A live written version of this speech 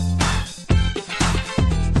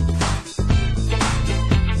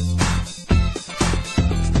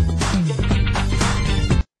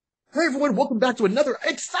everyone. Welcome back to another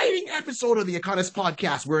exciting episode of the iConis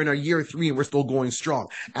podcast. We're in our year 3 and we're still going strong.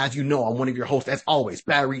 As you know, I'm one of your hosts, as always,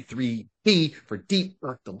 Barry 3D for Deep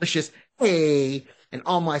Earth Delicious. Hey, and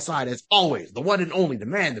on my side, as always, the one and only, the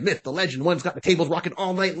man, the myth, the legend, one's got the tables rocking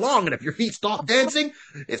all night long. And if your feet stop dancing,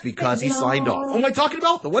 it's because he signed off. Who am I talking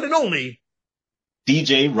about? The one and only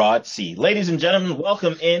DJ Rod C. Ladies and gentlemen,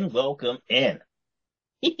 welcome in, welcome in.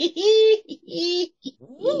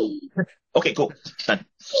 Okay, cool. Done.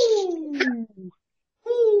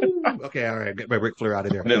 Okay, all right, get my Ric Flair out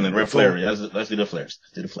of there. Ric Flair, let's do the flares.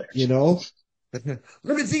 Let's do the flares. You know,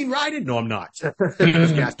 limousine riding? No, I'm not.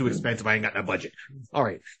 This gas too expensive. I ain't got no budget. All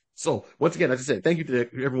right. So once again, as I said, thank you to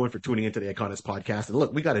everyone for tuning into the iConis podcast. And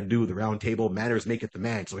look, we got to do the round table. Manners make it the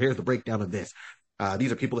man. So here's the breakdown of this.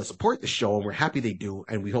 These are people that support the show, and we're happy they do,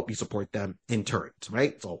 and we hope you support them in turn,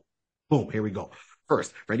 right? So, boom, here we go.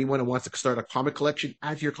 First, for anyone who wants to start a comic collection,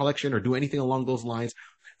 add to your collection, or do anything along those lines,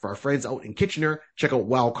 for our friends out in Kitchener, check out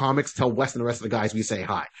Wow Comics. Tell Wes and the rest of the guys we say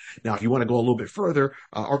hi. Now, if you want to go a little bit further,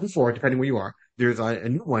 or before, depending where you are, there's a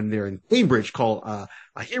new one there in Cambridge called A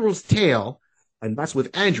Hero's Tale, and that's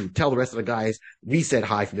with Andrew. Tell the rest of the guys we said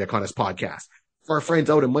hi from the iConis podcast. For our friends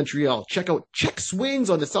out in Montreal, check out Check Swings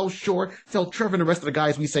on the South Shore. Tell Trevor and the rest of the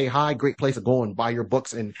guys we say hi. Great place to go and buy your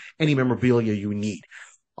books and any memorabilia you need.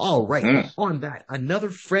 All right. On that, another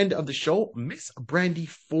friend of the show, Miss Brandy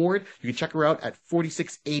Ford. You can check her out at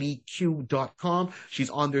 4680q.com. She's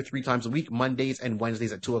on there 3 times a week, Mondays and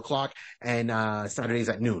Wednesdays at 2 o'clock and Saturdays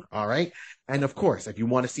at noon. All right. And of course, if you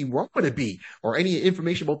want to see where I'm going to be or any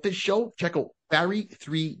information about this show, check out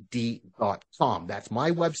barry3d.com. That's my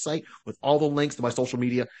website with all the links to my social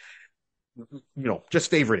media. You know, just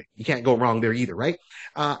favorite it. You can't go wrong there either, right?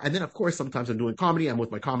 And then, of course, sometimes I'm doing comedy. I'm with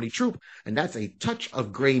my comedy troupe, and that's A Touch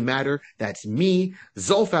of Gray Matter. That's me,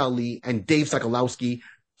 Zolf Ali, and Dave Sokolowski.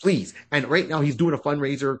 Please. And right now, he's doing a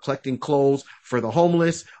fundraiser, collecting clothes for the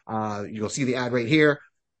homeless. You'll see the ad right here.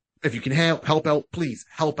 If you can help out, please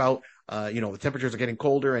help out. The temperatures are getting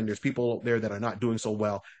colder, and there's people there that are not doing so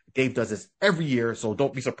well. Dave does this every year, so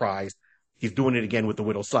don't be surprised. He's doing it again with the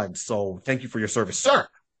Widow's Son. So thank you for your service, sir.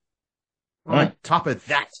 On top of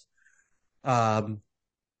that, well,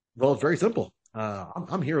 it's very simple.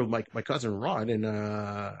 I'm here with my cousin Rod, and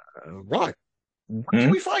Rod, where can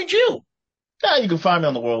we find you? Yeah, you can find me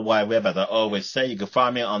on the World Wide Web, as I always say. You can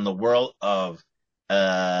find me on the world of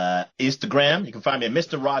Instagram. You can find me at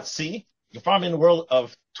Mr. Rod C. You can find me in the world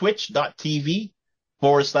of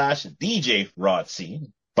twitch.tv/DJ Rod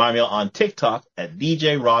C. Find me on TikTok at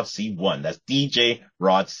DJ Rod C1. That's DJ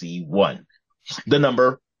Rod C1. The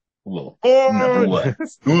number. Number one.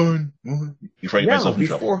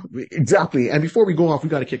 Exactly. And before we go off, we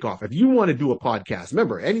got to kick off. If you want to do a podcast,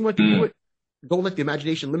 remember, anyone can do it. Don't let the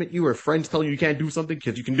imagination limit you or friends telling you can't do something,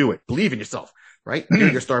 because you can do it. Believe in yourself, right?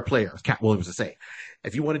 You're your star player, as Cat Williams would say.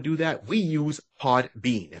 If you want to do that, we use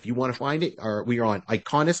Podbean. If you want to find it, we are on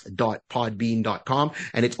iconis.podbean.com,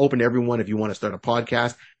 and it's open to everyone if you want to start a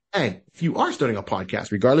podcast. And if you are starting a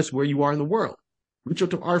podcast, regardless of where you are in the world, reach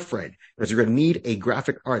out to our friend, because you're going to need a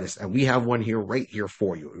graphic artist, and we have one here right here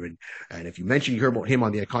for you. And if you mention you heard about him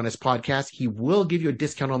on the iConis podcast, he will give you a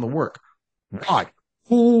discount on the work. God,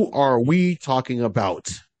 who are we talking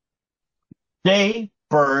about? J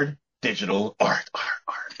Bird Digital Art.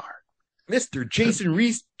 Mr. Jason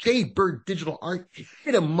Reese, J Bird Digital Art.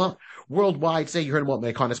 Hit him up worldwide. Say you heard about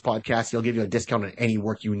my iConis podcast. He'll give you a discount on any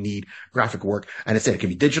work you need, graphic work. And it can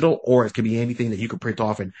be digital, or it can be anything that you can print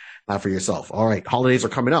off and for yourself. All right. Holidays are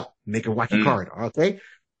coming up. Make a wacky card. Okay.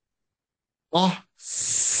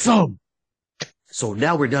 Awesome. So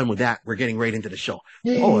now we're done with that. We're getting right into the show.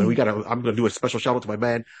 Yay. Oh, and I'm going to do a special shout out to my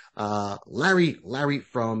man, Larry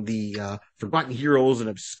from the Forgotten Heroes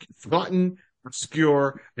and Forgotten,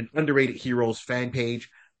 Obscure, and Underrated Heroes fan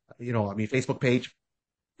page. Facebook page.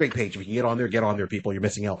 Great page. If you can get on there, people. You're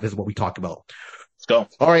missing out. This is what we talk about. Let's go.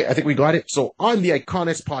 All right. I think we got it. So on the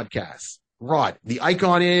iConis podcast, Rod, the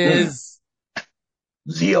icon is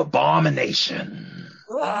the Abomination.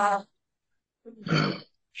 Right.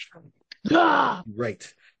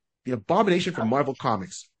 The Abomination from Marvel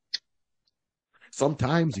Comics.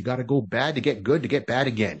 Sometimes you got to go bad to get good to get bad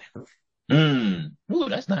again. Ooh,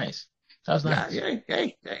 that's nice. Sounds nice.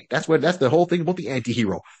 Hey. That's the whole thing about the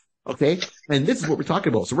anti-hero. Okay. And this is what we're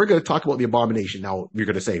talking about. So we're going to talk about the Abomination. Now you're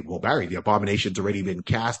going to say, well, Barry, the Abomination's already been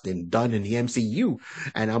cast and done in the MCU.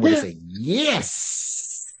 And I'm going to say,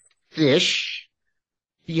 yes, fish.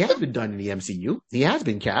 He has been done in the MCU. He has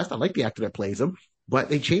been cast. I like the actor that plays him, but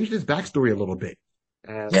they changed his backstory a little bit.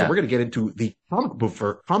 So we're going to get into the comic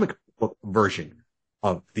book version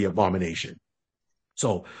of the Abomination.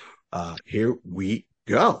 So here we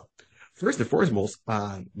go. first and foremost,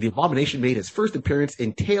 the Abomination made his first appearance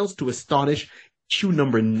in Tales to Astonish, issue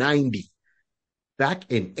number 90, back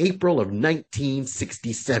in April of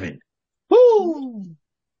 1967. Woo!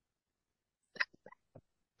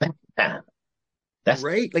 That's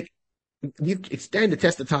right. Like, it stand the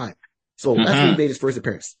test of time. So that's when he made his first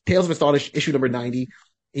appearance. Tales of Astonish, issue number 90,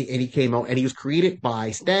 and he came out, and he was created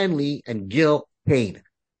by Stan Lee and Gil Kane.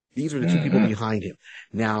 These were the two people behind him.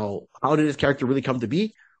 Now, how did his character really come to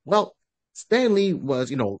be? Well, Stan Lee was,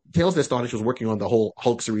 Tales of Astonish was working on the whole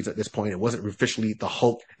Hulk series at this point. It wasn't officially the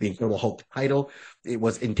Hulk, the Incredible Hulk title. It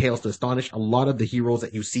was in Tales to Astonish. A lot of the heroes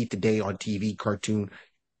that you see today on TV, cartoon,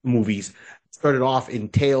 movies started off in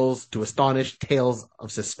Tales to Astonish, Tales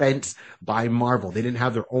of Suspense by Marvel. They didn't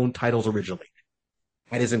have their own titles originally.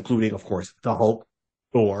 That is including, of course, the Hulk,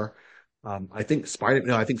 Thor. I think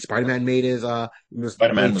Spider-Man made his,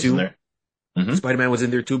 Spider-Man was in there. Spider-Man was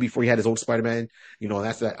in there too before he had his own Spider-Man.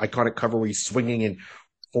 That's that iconic cover where he's swinging and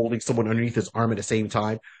holding someone underneath his arm at the same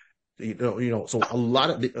time. So a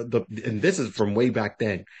lot of and this is from way back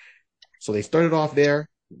then. So they started off there,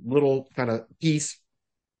 little kind of piece,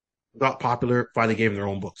 got popular, finally gave them their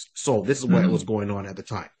own books. So this is what was going on at the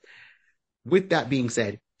time. With that being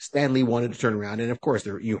said, Stan Lee wanted to turn around, and of course,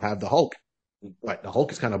 you have the Hulk. But the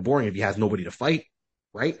Hulk is kind of boring if he has nobody to fight,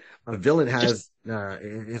 right? A villain is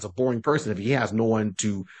a boring person if he has no one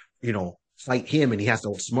to, fight him, and he has to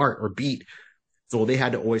outsmart or beat. So they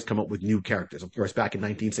had to always come up with new characters. Of course, back in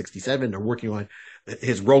 1967, they're working on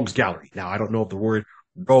his Rogues Gallery. Now, I don't know if the word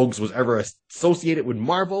Rogues was ever associated with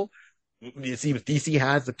Marvel. It seems DC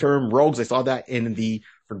has the term Rogues. I saw that in the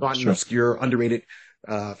forgotten, obscure, underrated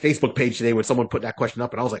Facebook page today when someone put that question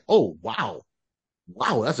up, and I was like, oh, wow,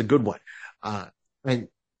 that's a good one. And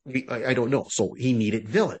I don't know. So he needed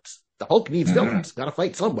villains. The Hulk needs villains. Got to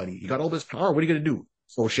fight somebody. You got all this power. What are you going to do?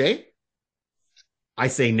 Crochet? I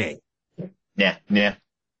say nay. Yeah.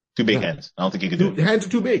 Too big hands. I don't think you could do it. The hands are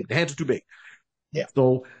too big. Yeah.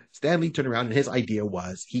 So Stan Lee turned around, and his idea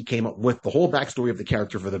was he came up with the whole backstory of the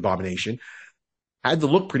character for the Abomination, had the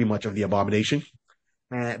look pretty much of the Abomination,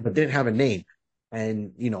 but didn't have a name.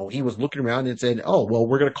 And, he was looking around and said, oh, well,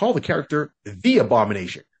 we're going to call the character the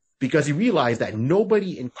Abomination, because he realized that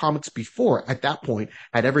nobody in comics before at that point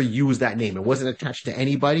had ever used that name. It wasn't attached to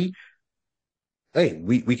anybody. Hey,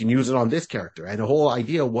 we can use it on this character. And the whole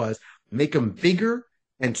idea was make him bigger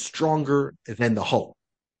and stronger than the Hulk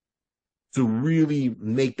to really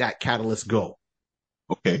make that catalyst go.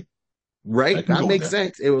 Okay. Right? That makes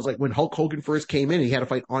sense. It was like when Hulk Hogan first came in and he had to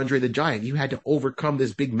fight Andre the Giant. You had to overcome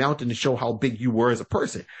this big mountain to show how big you were as a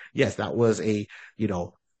person. Yes, that was a,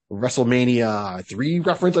 WrestleMania 3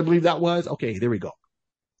 reference, I believe that was. Okay, there we go.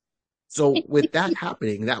 So with that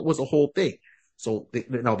happening, that was a whole thing. So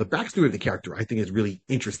now the backstory of the character, I think, is really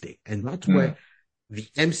interesting. And that's what the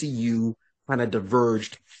MCU kind of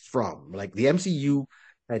diverged from. Like the MCU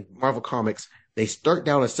and Marvel Comics, they start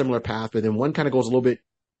down a similar path, but then one kind of goes a little bit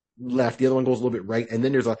left, the other one goes a little bit right, and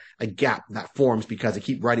then there's a gap that forms because they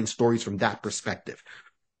keep writing stories from that perspective.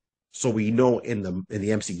 So we know in the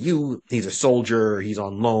MCU, he's a soldier, he's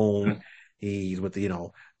on loan, he's with the,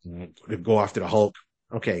 go after the Hulk.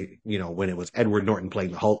 Okay, when it was Edward Norton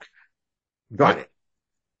playing the Hulk, got it.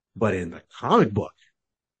 But in the comic book,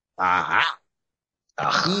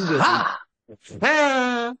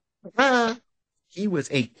 he was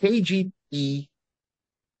a KGB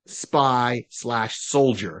spy /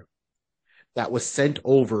 soldier that was sent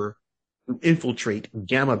over to infiltrate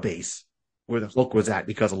Gamma Base, where the Hulk was at,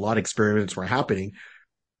 because a lot of experiments were happening.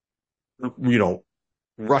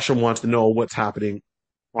 Russia wants to know what's happening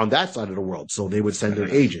on that side of the world, so they would send their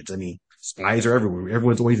agents. I mean, spies are everywhere.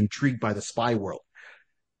 Everyone's always intrigued by the spy world.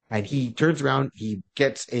 And he turns around, he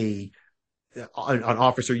gets an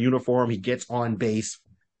officer uniform, he gets on base,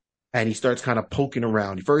 and he starts kind of poking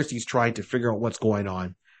around. First, he's trying to figure out what's going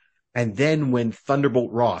on. And then when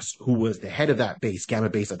Thunderbolt Ross, who was the head of that base, Gamma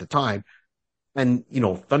Base at the time, and,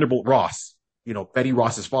 Thunderbolt Ross, Betty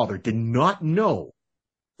Ross's father, did not know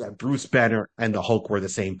that Bruce Banner and the Hulk were the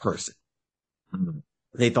same person.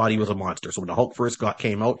 They thought he was a monster. So when the Hulk first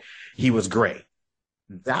came out, he was gray.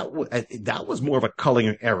 That was more of a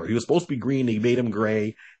coloring error. He was supposed to be green. They made him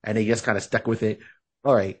gray, and they just kind of stuck with it.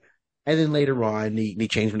 All right. And then later on, he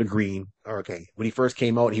changed him to green. Okay. When he first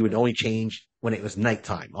came out, he would only change when it was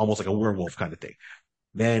nighttime, almost like a werewolf kind of thing.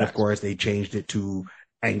 Then, of course, they changed it to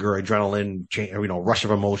anger, adrenaline, rush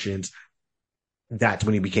of emotions. That's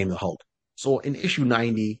when he became the Hulk. So in issue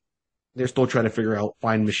 90, they're still trying to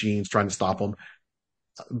find machines, trying to stop him.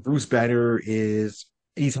 Bruce Banner he's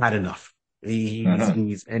had enough.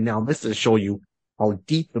 And now this to show you how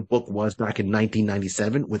deep the book was back in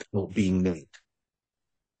 1997 without being named.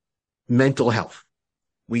 mental health.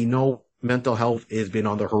 We know mental health has been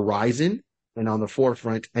on the horizon and on the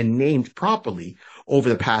forefront and named properly over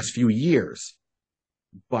the past few years.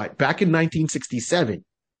 But back in 1967,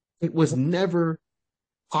 it was never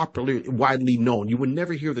popularly widely known. You would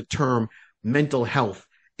never hear the term mental health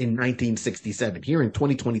in 1967. Here in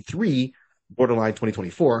 2023, borderline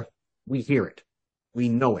 2024, we hear it. We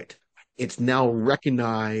know it. It's now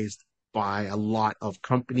recognized by a lot of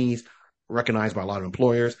companies, recognized by a lot of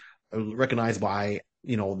employers, recognized by,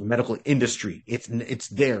 the medical industry. It's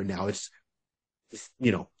there now. It's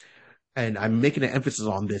and I'm making an emphasis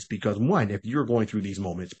on this because one, if you're going through these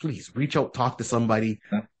moments, please reach out, talk to somebody.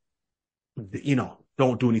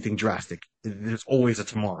 Don't do anything drastic. There's always a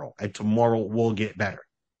tomorrow, and tomorrow will get better,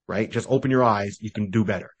 right? Just open your eyes. You can do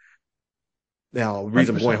better. Now, the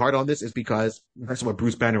reason 100%. I'm going hard on this is because that's what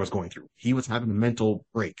Bruce Banner was going through. He was having a mental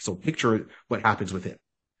break. So picture what happens with him.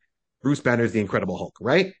 Bruce Banner is the Incredible Hulk,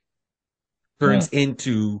 right? Turns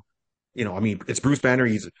into, it's Bruce Banner.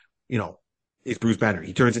 It's Bruce Banner.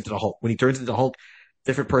 He turns into the Hulk. When he turns into the Hulk,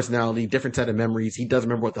 different personality, different set of memories. He doesn't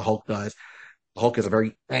remember what the Hulk does. The Hulk is a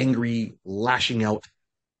very angry, lashing out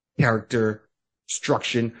character,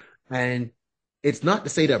 destruction. And it's not to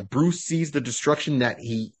say that Bruce sees the destruction that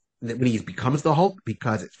when he becomes the Hulk,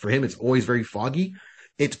 because for him, it's always very foggy.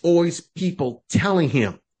 It's always people telling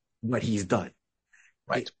him what he's done.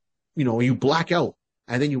 Right. You black out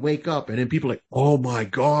and then you wake up and then people are like, oh my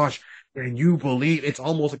gosh. And you believe it's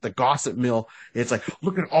almost like the gossip mill. It's like,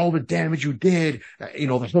 look at all the damage you did.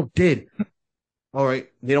 The Hulk did. All right.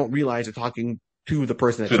 They don't realize they're talking to the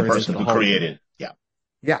person that turns into the Hulk. Created. Yeah.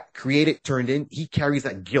 Yeah. Created, turned in. He carries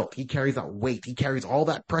that guilt. He carries that weight. He carries all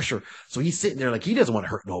that pressure. So he's sitting there like he doesn't want to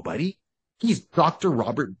hurt nobody. He's Dr.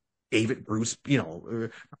 Robert David Bruce,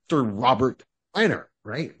 Dr. Robert Banner,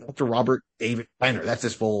 right? Dr. Robert David Banner. That's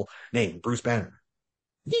his full name, Bruce Banner.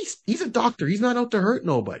 He's a doctor. He's not out to hurt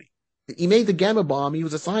nobody. He made the gamma bomb. He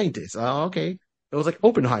was a scientist. Okay. It was like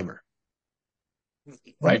Oppenheimer.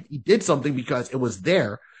 Right. He did something because it was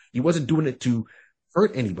there. He wasn't doing it to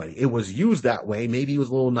hurt anybody. It was used that way. Maybe he was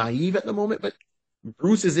a little naive at the moment, but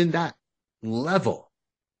Bruce is in that level.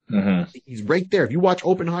 Mm-hmm. He's right there. If you watch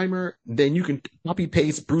Oppenheimer, then you can copy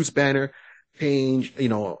paste Bruce Banner, change,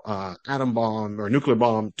 atom bomb or nuclear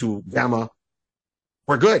bomb to gamma.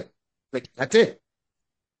 We're good. Like, that's it.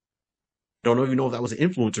 Don't even know if that was an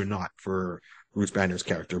influence or not for Bruce Banner's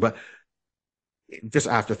character, but just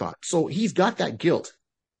afterthought. So he's got that guilt.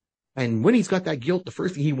 And when he's got that guilt, the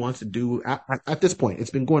first thing he wants to do at this point, it's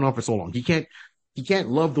been going on for so long. He can't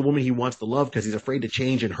love the woman he wants to love because he's afraid to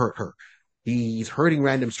change and hurt her. He's hurting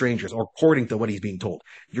random strangers, or according to what he's being told.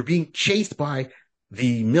 You're being chased by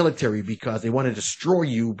the military because they want to destroy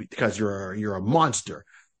you because you're a monster.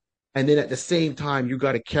 And then at the same time, you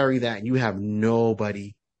got to carry that and you have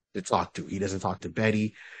nobody to talk to. He doesn't talk to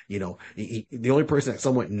Betty. The only person that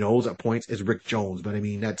somewhat knows at points is Rick Jones. But I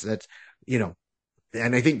mean, that's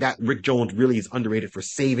and I think that Rick Jones really is underrated for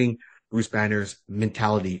saving Bruce Banner's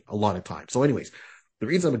mentality a lot of times. So anyways, the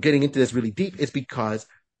reason I'm getting into this really deep is because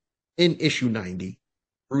in issue 90,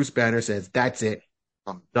 Bruce Banner says, that's it.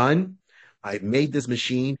 I'm done. I've made this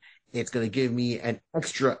machine. It's going to give me an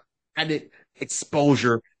extra added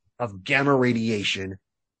exposure of gamma radiation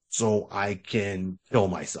so I can kill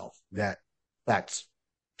myself. That's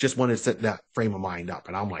just wanted to set that frame of mind up.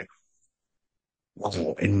 And I'm like, wow,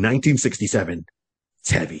 in 1967, it's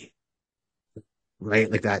heavy,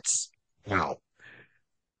 right? Like that's, wow.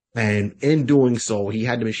 And in doing so, he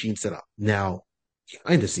had the machine set up. Now,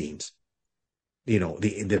 behind the scenes,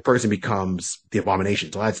 the person becomes the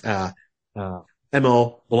Abomination. So that's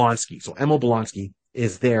Emil Blonsky. So Emil Blonsky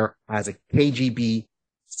is there as a KGB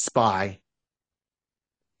spy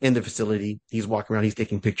in the facility. He's walking around. He's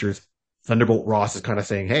taking pictures. Thunderbolt Ross is kind of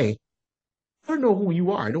saying, hey, I don't know who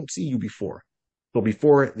you are. I don't see you before. So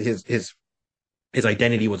before his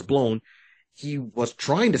identity was blown, he was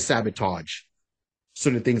trying to sabotage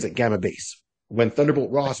certain things at Gamma Base. When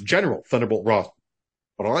General Thunderbolt Ross,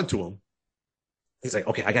 put on to him, he's like,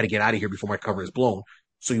 okay, I got to get out of here before my cover is blown.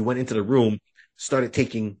 So he went into the room, started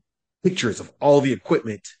taking pictures of all the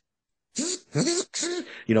equipment.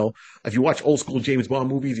 If you watch old school James Bond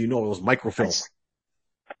movies, it was microfilm.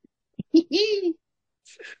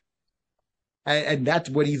 and that's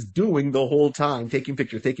what he's doing the whole time, taking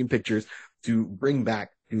pictures to bring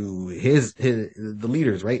back to the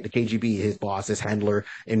leaders, right? The KGB, his boss, his handler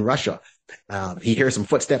in Russia. He hears some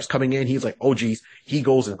footsteps coming in. He's like, oh, geez. He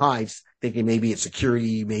goes and hides, thinking maybe it's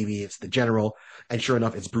security, maybe it's the general. And sure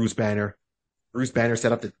enough, it's Bruce Banner. Bruce Banner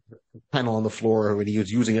set up the panel on the floor when he was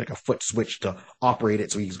using like a foot switch to operate it.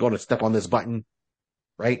 So he's going to step on this button.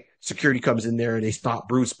 right? Security comes in there and they stop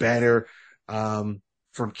Bruce Banner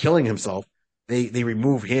from killing himself. They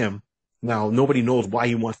remove him. Now, nobody knows why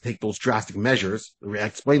he wants to take those drastic measures. I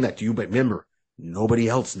explained that to you, but remember, nobody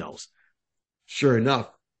else knows. Sure enough,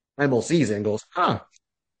 Emil sees it and goes,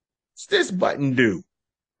 what's this button do?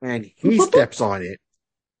 And he steps on it,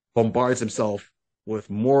 bombards himself with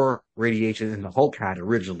more radiation than the Hulk had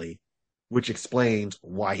originally, which explains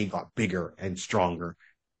why he got bigger and stronger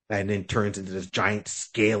and then turns into this giant,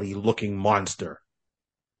 scaly looking monster.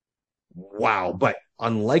 Wow. But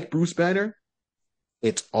unlike Bruce Banner,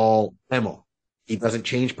 it's all Emil. He doesn't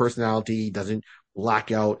change personality. He doesn't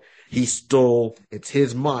black out. It's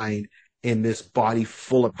his mind in this body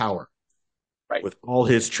full of power. Right. With all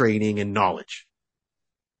his training and knowledge.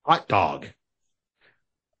 Hot dog.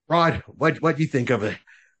 Rod, what do you think of it?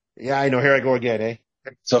 Yeah, I know. Here I go again, eh?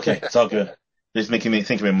 It's okay. It's all good. Just making me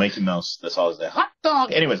think of a Mickey Mouse. That's all is there. Hot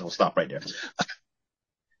dog. Anyways, we'll stop right there.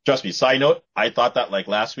 Trust me. Side note, I thought that like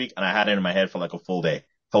last week, and I had it in my head for like a full day.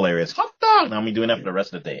 Hilarious. Hot dog. Now I'm doing that for the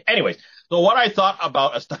rest of the day. Anyways, so what I thought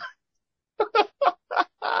about a star.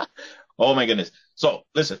 Oh my goodness. So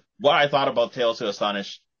listen, what I thought about Tales to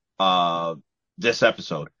Astonish this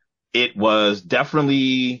episode, it was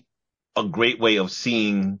definitely a great way of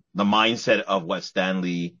seeing the mindset of what Stan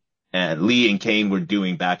Lee and Lee and Kane were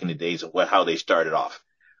doing back in the days of how they started off,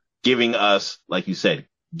 giving us, like you said,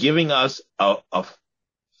 giving us a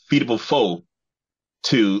feedable foe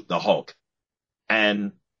to the Hulk.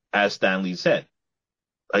 And as Stan Lee said,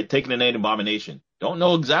 like taking the name Abomination, don't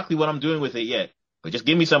know exactly what I'm doing with it yet, but just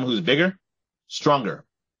give me someone who's bigger, stronger.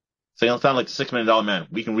 So you don't sound like the $6 million man.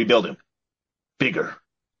 We can rebuild him. Bigger,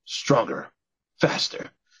 stronger, faster.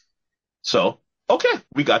 So, okay,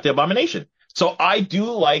 we got the Abomination. So I do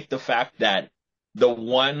like the fact that the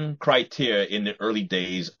one criteria in the early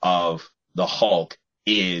days of the Hulk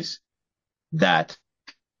is that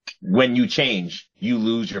when you change, you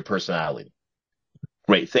lose your personality.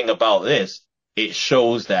 Great thing about this, it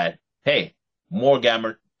shows that, hey, more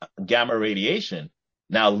gamma radiation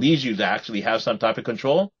now leads you to actually have some type of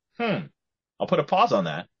control. I'll put a pause on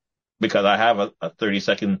that because I have a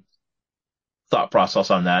 30-second thought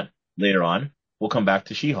process on that later on. We'll come back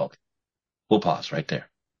to She-Hulk. We'll pause right there.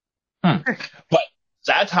 But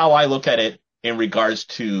that's how I look at it in regards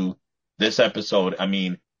to this episode. I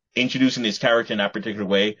mean, introducing this character in that particular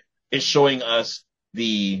way is showing us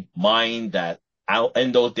the mind that out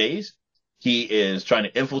in those days, he is trying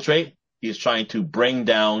to infiltrate. He is trying to bring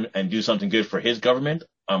down and do something good for his government.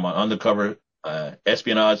 I'm an undercover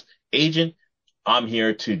espionage agent. I'm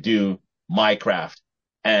here to do my craft,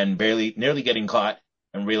 and nearly getting caught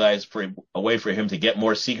and realize a way for him to get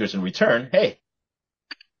more secrets in return. Hey,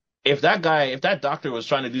 if that doctor was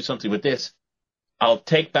trying to do something with this, I'll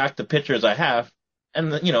take back the pictures I have,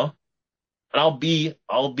 and and I'll be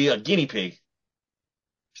a guinea pig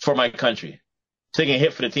for my country, taking a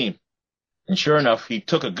hit for the team. And sure enough, he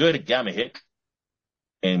took a good gamma hit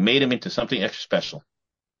and made him into something extra special.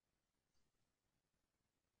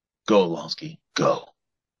 Go, Lonsky, go.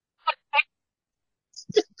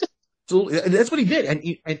 So that's what he did,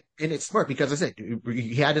 and it's smart because I said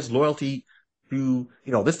he had his loyalty to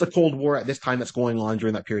this is the Cold War at this time that's going on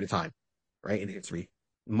during that period of time, right, in history.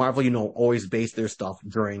 Marvel, always based their stuff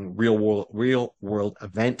during real world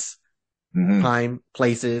events, time,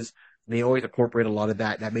 places. They always incorporate a lot of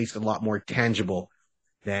that. That makes it a lot more tangible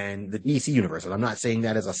than the DC universe. And I'm not saying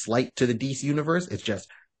that as a slight to the DC universe. It's just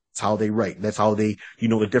it's how they write. That's how they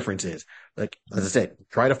the difference is. Like as I said,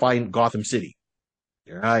 try to find Gotham City.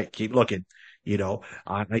 All right, keep looking.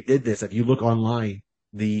 I did this. If you look online,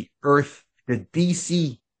 the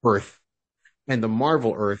DC Earth and the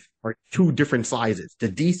Marvel Earth are two different sizes. The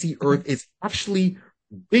DC Earth is actually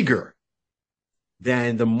bigger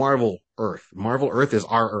than the Marvel Earth. Marvel Earth is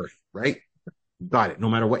our Earth, right? Got it. No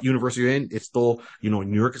matter what universe you're in, it's still, New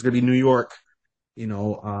York is going to be New York.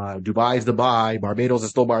 Dubai is Dubai. Barbados is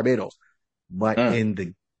still Barbados. But in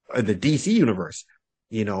the DC universe,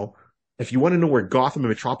 if you want to know where Gotham and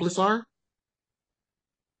Metropolis are,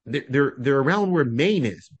 they're around where Maine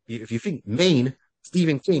is. If you think Maine,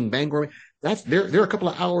 Stephen King, Bangor, they're a couple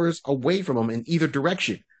of hours away from them in either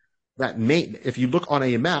direction. That Maine, if you look on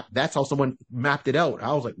a map, that's how someone mapped it out.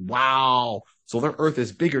 I was like, wow. So their Earth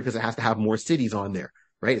is bigger because it has to have more cities on there,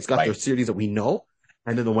 right? It's got their cities that we know,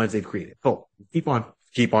 and then the ones they've created. So keep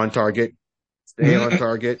on target, stay on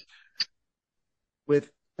target. With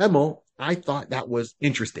Emil, I thought that was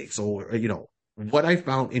interesting. So, what I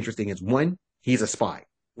found interesting is one, he's a spy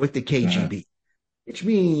with the KGB, which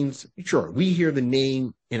means, sure, we hear the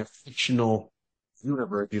name in a fictional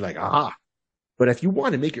universe. You're like, aha. But if you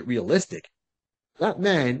want to make it realistic, That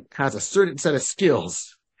man has a certain set of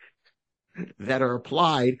skills that are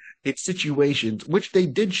applied in situations, which they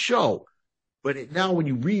did show. But now when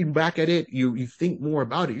you read back at it, you think more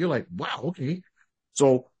about it. You're like, wow, okay.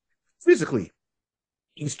 So physically,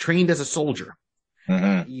 he's trained as a soldier.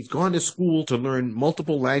 Mm-hmm. He's gone to school to learn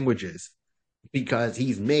multiple languages because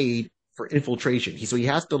he's made for infiltration. So he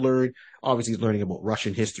has to learn, obviously he's learning about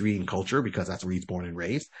Russian history and culture because that's where he's born and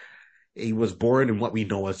raised. He was born in what we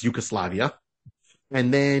know as Yugoslavia.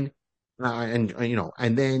 And then,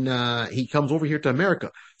 he comes over here to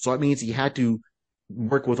America. So that means he had to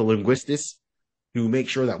work with a linguist to make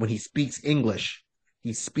sure that when he speaks English,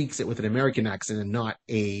 he speaks it with an American accent and not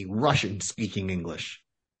a Russian speaking English.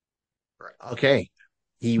 Okay.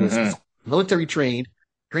 He's military trained,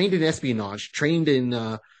 trained in espionage, trained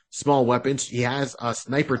in small weapons. He has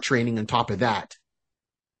sniper training on top of that.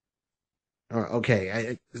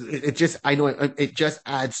 Okay. It just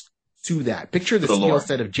adds to that. Picture the skill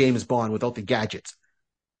set of James Bond without the gadgets.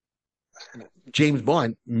 James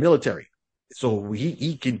Bond, military. So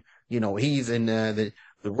he can, he's in the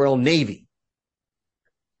Royal Navy.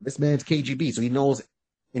 This man's KGB, so he knows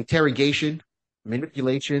interrogation,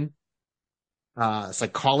 manipulation,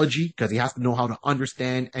 psychology, because he has to know how to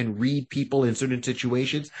understand and read people in certain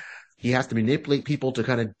situations. He has to manipulate people to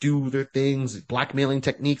kind of do their things, blackmailing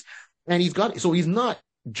techniques. And he's not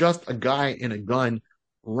just a guy in a gun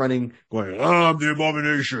running, going, I'm the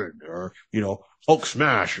Abomination, or, Hulk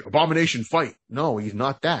smash, Abomination fight. No, he's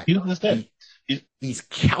not that. He's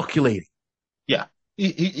calculating. Yeah.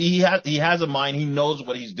 He has a mind. He knows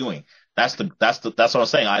what he's doing. That's what I'm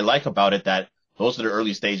saying. I like about it that those are the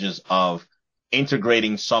early stages of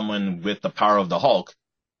integrating someone with the power of the Hulk.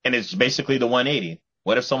 And it's basically the 180.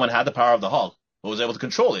 What if someone had the power of the Hulk, but was able to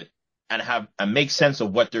control it and make sense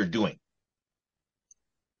of what they're doing?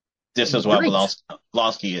 This is what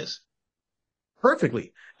Blonsky is.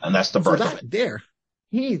 Perfectly. And that's the birth of it. There,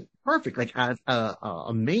 he's perfect. Like as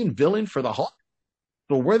a main villain for the Hulk.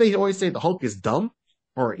 So where they always say the Hulk is dumb,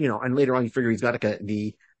 or, and later on you figure he's got like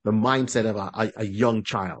the mindset of a young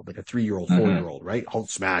child, like a 3-year-old, 4-year-old, right? Hulk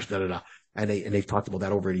smash, da da da. And they've talked about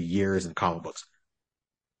that over the years in comic books.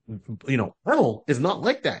 Hell is not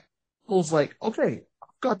like that. Hell's like, okay,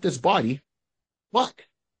 I've got this body, but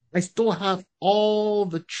I still have all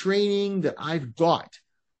the training that I've got.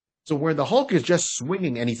 So where the Hulk is just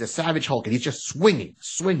swinging, and he's a savage Hulk, and he's just swinging,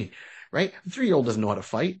 right? The 3-year-old doesn't know how to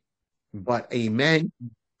fight, but a man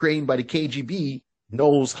trained by the KGB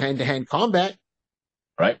knows hand-to-hand combat.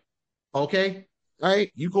 Right. Okay. All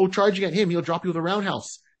right. You go charging at him, he'll drop you with a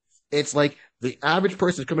roundhouse. It's like the average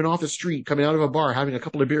person coming off the street, coming out of a bar, having a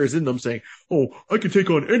couple of beers in them, saying, oh, I can take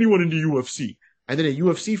on anyone in the UFC. And then a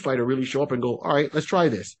UFC fighter really show up and go, all right, let's try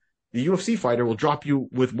this. The UFC fighter will drop you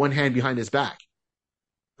with one hand behind his back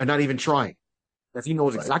and not even trying. Because he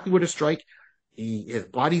knows exactly where to strike. His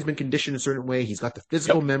body's been conditioned a certain way. He's got the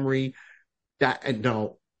physical memory and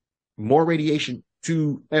now more radiation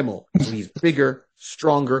to Emil. So he's bigger,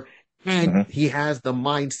 stronger, and he has the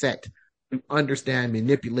mindset to understand,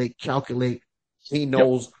 manipulate, calculate. He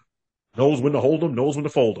knows when to hold them, knows when to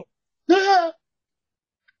fold them.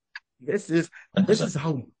 This is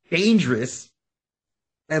how dangerous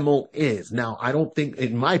Emil is. Now, I don't think,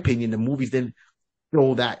 in my opinion, the movies didn't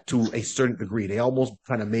show that to a certain degree. They almost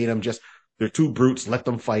kind of made them they're two brutes, let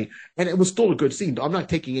them fight. And it was still a good scene. I'm not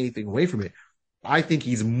taking anything away from it. I think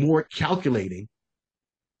he's more calculating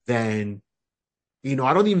than, I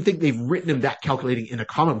don't even think they've written him that calculating in a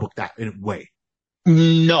comic book that in a way.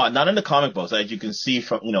 No, not in the comic books. As you can see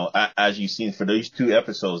from, as you've seen for these 2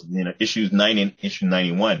 episodes, issues 90 and issue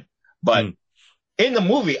 91. But in the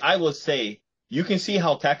movie, I will say you can see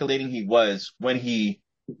how calculating he was when he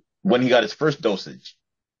got his first dosage.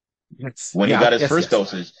 When he got his first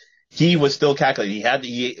dosage, he was still calculating. He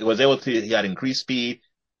had increased speed,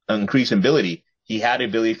 increased ability. He had the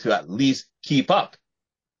ability to at least keep up.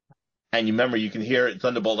 And you remember, you can hear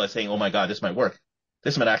Thunderbolt saying, oh my God, this might work.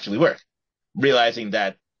 This might actually work. Realizing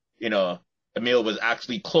that, Emil was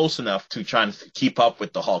actually close enough to try and keep up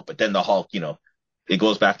with the Hulk. But then the Hulk, it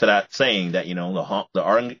goes back to that saying that,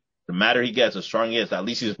 the madder he gets, the stronger he is, at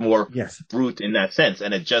least he's more brute in that sense.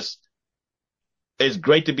 And it's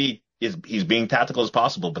great to he's being tactical as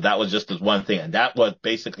possible, but that was just this one thing. And that was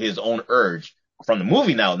basically his own urge from the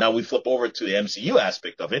movie. Now we flip over to the MCU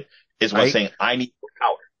aspect of it, is one saying, I need more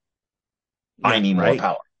power. I need more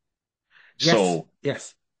power. Yes. So,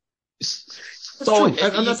 yes. So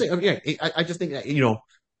I'm not saying, I just think that,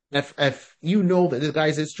 if you know that this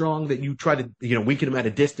guy's is strong, that you try to, weaken him at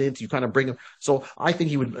a distance, you kind of bring him. So I think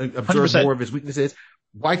he would observe 100%. More of his weaknesses.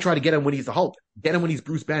 Why try to get him when he's the Hulk? Get him when he's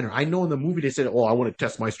Bruce Banner. I know in the movie they said, "Oh, I want to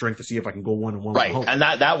test my strength to see if I can go 1-on-1 with the Right. Hulk." And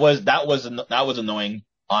that was annoying.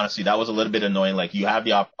 Honestly, that was a little bit annoying. Like you have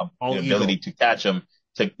All the ego. ability to catch him.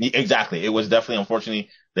 Exactly. It was definitely, unfortunately,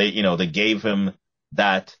 they gave him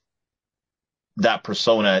that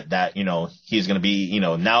persona that, he's going to be,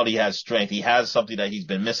 now that he has strength, he has something that he's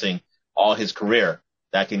been missing all his career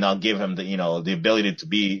that can now give him the ability to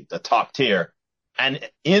be the top tier. And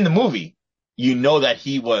in the movie, that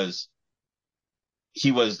he was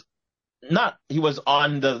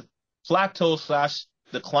on the plateau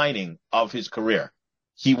 / declining of his career.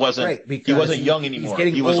 He wasn't young anymore.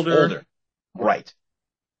 He was older. Right.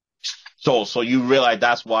 So you realize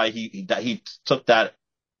that's why he took that,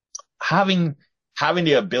 having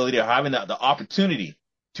the ability or having the opportunity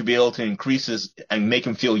to be able to increase his and make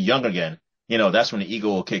him feel young again. That's when the ego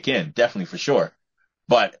will kick in, definitely, for sure.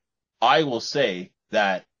 But I will say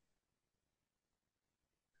that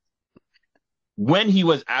when he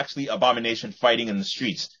was actually Abomination fighting in the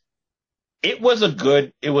streets, it was a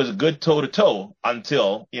good toe to toe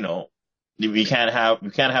until, we can't have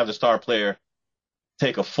the star player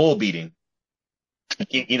take a full beating.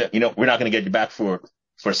 We're not going to get you back for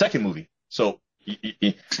a second movie. So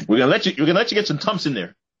we're going to let you get some tumps in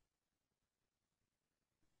there.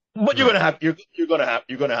 But you're gonna have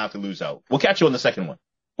to lose out. We'll catch you on the second one.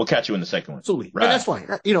 Absolutely. Right. And that's fine.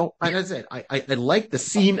 Like I said, I like the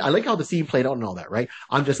scene. I like how the scene played out and all that, right?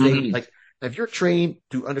 I'm just saying, like, if you're trained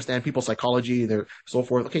to understand people's psychology, their so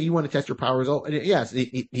forth, okay, you want to test your powers out. And yes,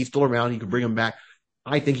 he's still around. You can bring him back.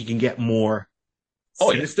 I think he can get more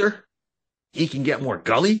sinister. Yeah. He can get more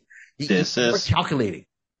gully. He's more calculating.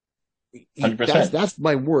 100%. That's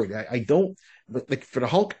my word. I don't, but like for the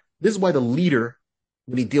Hulk, this is why the leader,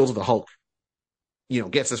 when he deals with the Hulk,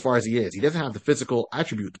 gets as far as he is. He doesn't have the physical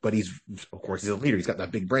attributes, but he's a leader. He's got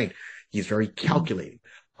that big brain. He's very calculating.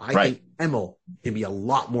 I think Emil can be a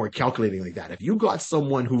lot more calculating like that. If you got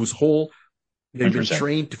someone whose whole, they've been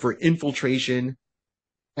trained for infiltration,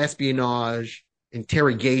 espionage,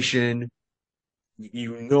 interrogation,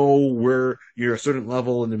 where you're a certain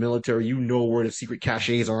level in the military, where the secret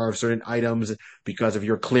caches are of certain items because of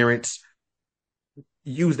your clearance.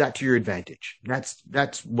 Use that to your advantage.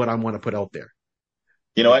 That's what I want to put out there.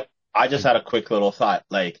 You know what? I just had a quick little thought.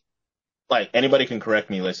 Like anybody can correct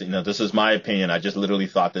me. Listen, this is my opinion. I just literally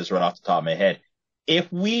thought this right off the top of my head.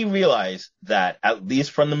 If we realize that, at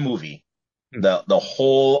least from the movie, the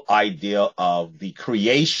whole idea of the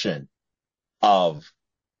creation of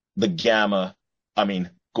the Gamma,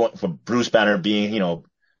 going for Bruce Banner being,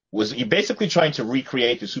 was he basically trying to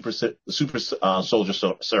recreate the super soldier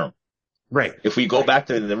serum? Right. If we go back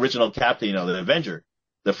to the original captain, the Avenger,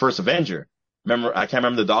 the first Avenger, remember, I can't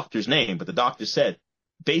remember the doctor's name, but the doctor said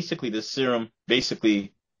basically the serum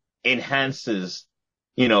basically enhances,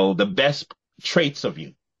 the best traits of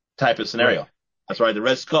you type of scenario. Right. That's why the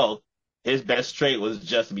Red Skull, his best trait was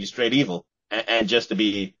just to be straight evil and just to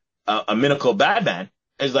be a minical bad man.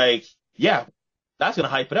 It's like, yeah, that's going to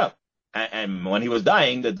hype it up. And when he was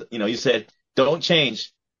dying, he said, don't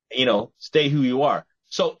change, stay who you are.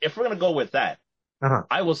 So if we're going to go with that,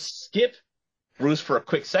 I will skip Bruce for a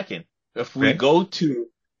quick second. If we go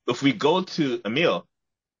to Emil,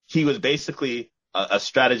 he was basically a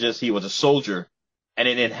strategist. He was a soldier, and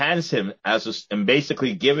it enhanced him and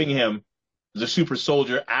basically giving him the super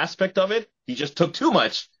soldier aspect of it. He just took too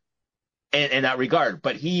much in that regard.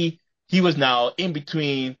 But he was now in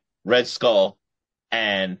between Red Skull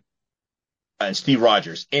and Steve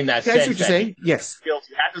Rogers in that sense. That's what you're saying. Yes. He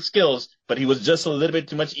had the skills, but he was just a little bit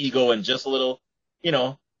too much ego and just a little,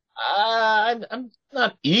 I'm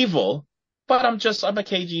not evil, but I'm a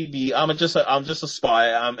KGB. I'm just a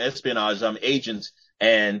spy. I'm espionage. I'm agent.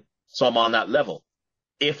 And so I'm on that level.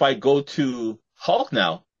 If I go to Hulk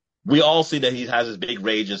now, we all see that he has his big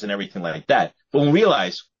rages and everything like that. But we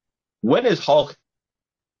realize when is Hulk,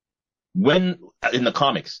 when in the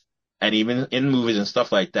comics and even in movies and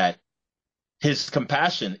stuff like that, his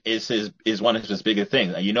compassion is one of his bigger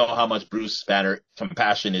things. And you know how much Bruce Banner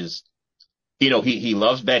compassion is. He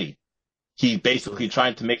loves Betty. He's basically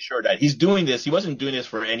trying to make sure that he's doing this. He wasn't doing this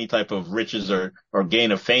for any type of riches or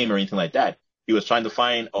gain of fame or anything like that. He was trying to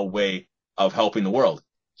find a way of helping the world.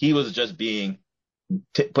 He was just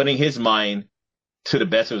putting his mind to the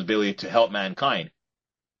best of his ability to help mankind.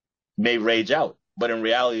 May rage out. But in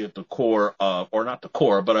reality, at the core of, or not the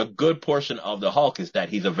core, but a good portion of the Hulk is that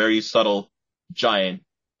he's a very subtle giant,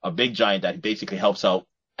 a big giant that basically helps out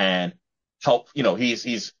and help.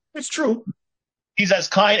 He's it's true. He's as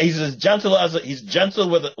kind, he's as gentle he's gentle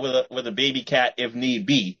with a baby cat if need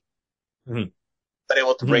be, but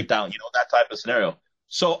able to break down, that type of scenario.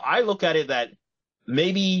 So I look at it that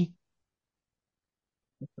maybe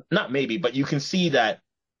not maybe, but you can see that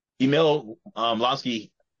Emil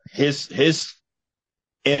Blonsky, his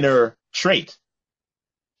inner trait,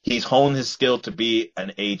 he's honed his skill to be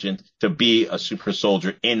an agent, to be a super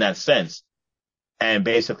soldier in that sense, and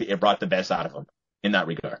basically it brought the best out of him in that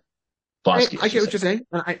regard. Blonsky, I get what you're saying,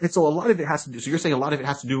 and so a lot of it has to do. So you're saying a lot of it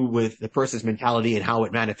has to do with the person's mentality and how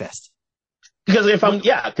it manifests. Because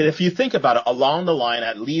if you think about it, along the line,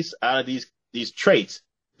 at least out of these traits,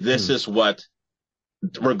 this is what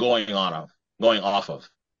we're going off of,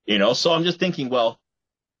 you know. So I'm just thinking, well,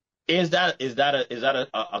 is that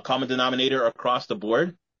a common denominator across the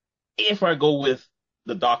board? If I go with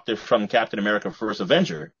the Doctor from Captain America: First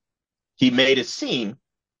Avenger, he made it seem,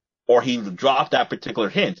 or he dropped that particular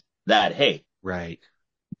hint that, hey, right,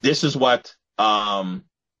 this is what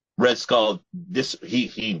Red Skull,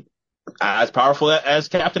 he as powerful as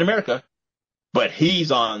Captain America, but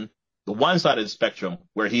he's on the one side of the spectrum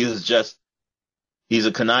where he's a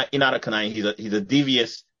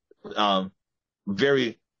devious,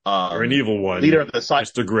 very or an evil one, leader of the side,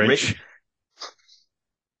 Mr. Grinch.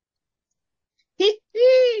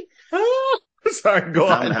 Sorry, go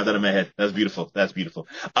on. I'm gonna have that in my head. That's beautiful.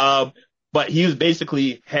 But he was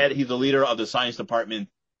basically he's the leader of the science department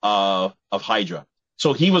of Hydra.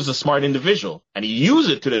 So he was a smart individual, and he used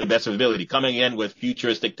it to the best of his ability, coming in with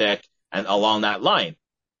futuristic tech and along that line.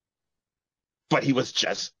 But he was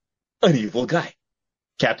just an evil guy.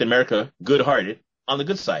 Captain America, good-hearted, on the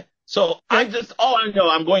good side. So I'm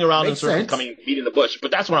going around in circles, beating the bush, but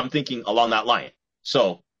that's what I'm thinking along that line.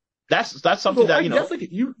 So that's something that, you know. Definitely,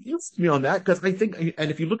 you me on that, because I think, and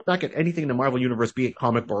if you look back at anything in the Marvel Universe, be it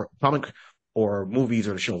comic or movies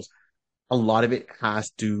or the shows, a lot of it has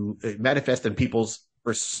to manifest in people's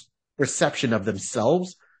perception of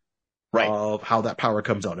themselves, right, of how that power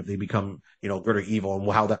comes out, if they become, you know, good or evil,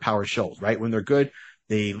 and how that power shows, right? When they're good,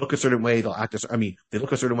 they look a certain way, they'll act they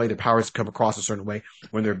look a certain way, their powers come across a certain way.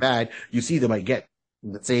 When they're bad, you see they might get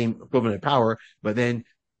the same equivalent of power, but then,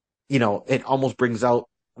 you know, it almost brings out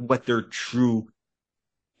what their true,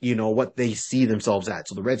 you know, what they see themselves at.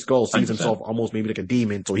 So the Red Skull sees 100%. himself almost maybe like a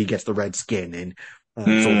demon, so he gets the red skin and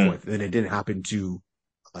so forth. And it didn't happen to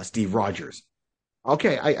Steve Rogers.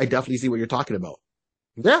 Okay, I definitely see what you're talking about.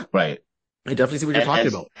 Yeah. Right. I definitely see what you're talking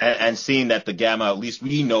about. And seeing that the Gamma, at least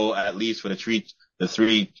we know, at least for the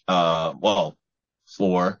three,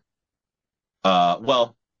 four,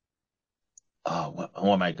 oh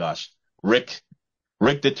my gosh. Rick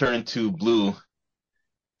did turn into blue,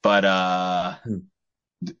 but,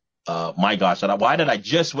 my gosh, why did I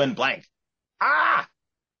just went blank?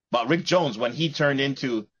 But Rick Jones, when he turned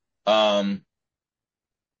into,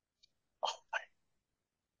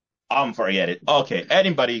 I'm forget it. Okay,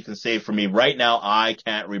 anybody can say for me right now. I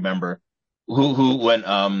can't remember who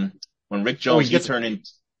when Rick Jones he turned into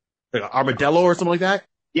like Armadillo or something like that.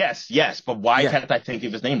 Yes. But why can't I think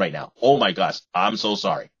of his name right now? Oh my gosh, I'm so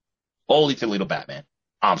sorry. Holy Toledo Batman,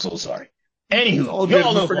 I'm so sorry. Anywho, you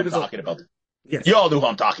all know who I'm talking about. Yes. You all know who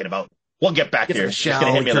I'm talking about. We'll get back here. It's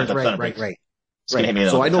gonna hit me like a ton of bricks. Right.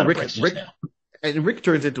 So I know Rick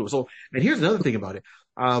turns into it. So, and here's another thing about it.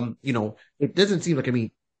 You know, it doesn't seem like,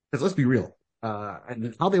 because let's be real,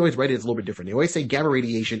 and how they always write it is a little bit different. They always say gamma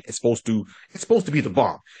radiation is supposed to be the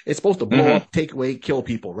bomb. It's supposed to blow up, take away, kill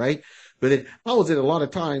people, right? But then how is it a lot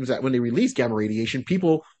of times that when they release gamma radiation,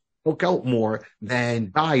 people poke out more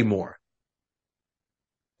than die more?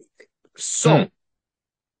 So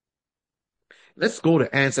let's go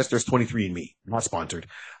to Ancestors 23andMe, not sponsored,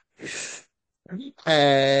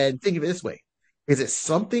 and think of it this way. Is it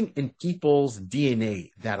something in people's DNA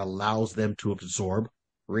that allows them to absorb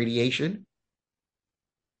radiation?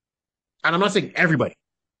 And I'm not saying everybody.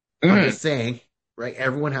 I'm just saying, right?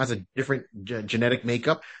 Everyone has a different genetic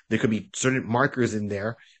makeup. There could be certain markers in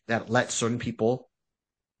there that let certain people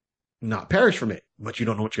not perish from it, but you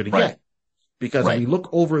don't know what you're going to get. Because when you look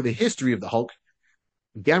over the history of the Hulk,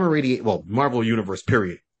 gamma radiation, well, Marvel Universe,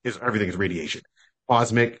 period, everything is radiation.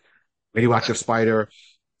 Cosmic, radioactive spider,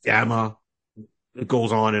 gamma, it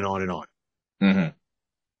goes on and on and on.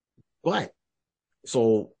 But,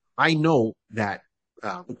 so I know that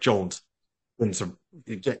Jones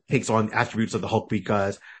takes on attributes of the Hulk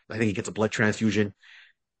because I think he gets a blood transfusion.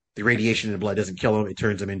 The radiation in the blood doesn't kill him. It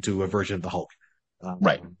turns him into a version of the Hulk.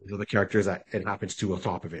 The characters that it happens to on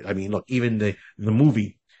top of it. I mean, look, even the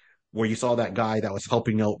movie where you saw that guy that was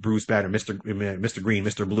helping out Bruce Banner, Mr. Green,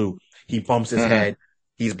 Mr. Blue, he bumps his head,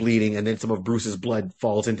 he's bleeding, and then some of Bruce's blood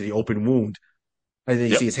falls into the open wound. And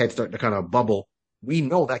then you see his head start to kind of bubble. We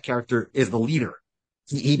know that character is the leader.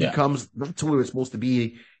 He becomes, that's who it was supposed to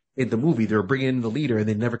be in the movie. They're bringing in the leader and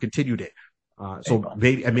they never continued it. So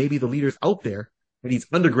maybe the leader's out there but he's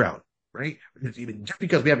underground, right? Just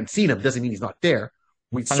because we haven't seen him doesn't mean he's not there.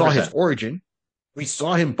 We saw his 100%. origin. We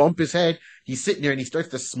saw him bump his head. He's sitting there and he starts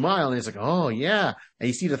to smile, and it's like, oh yeah. And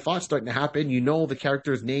you see the thoughts starting to happen. You know the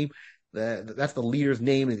character's name. That's the leader's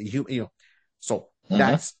name, and so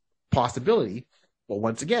that's possibility. But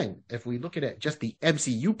once again, if we look at it, just the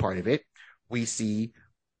MCU part of it, we see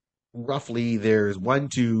roughly there's 1,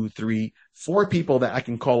 2, 3, 4 people that I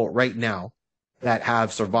can call out right now that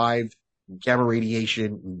have survived gamma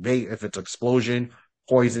radiation, if it's explosion,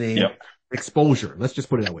 poisoning, exposure. Let's just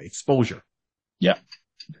put it that way, exposure. Yeah.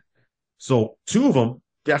 So 2 of them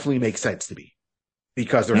definitely make sense to me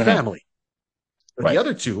because they're family. But the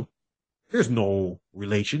other 2, there's no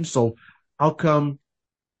relation. So how come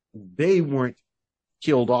they weren't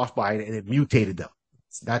killed off by it and it mutated them?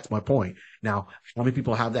 That's my point. Now, how many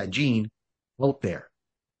people have that gene out there?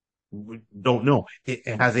 We don't know.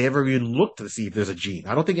 Has they ever even looked to see if there's a gene?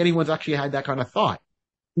 I don't think anyone's actually had that kind of thought,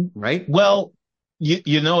 right? Well,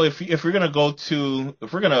 if we're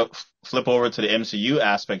gonna flip over to the MCU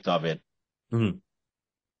aspect of it,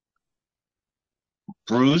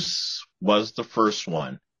 Bruce was the first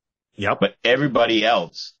one. Yep. But everybody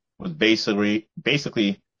else was basically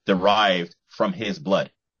derived from his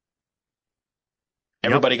blood.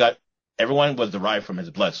 Everyone was derived from his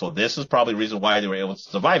blood. So this is probably the reason why they were able to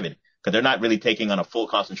survive it, because they're not really taking on a full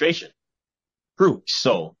concentration. True.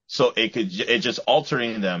 So it's just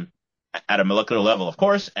altering them at a molecular level, of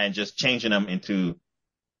course, and just changing them to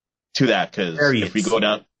that. Because if we go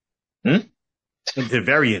down, into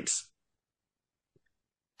variants,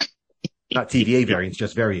 not TVA variants,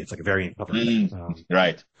 just variants, like a variant.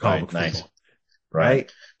 Right. Nice.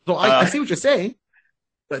 Right. So I see what you're saying,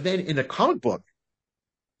 but then in the comic book,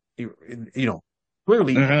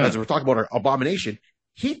 clearly, as we're talking about our Abomination,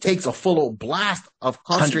 he takes a full blast of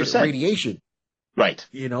concentrated 100%. radiation. Right.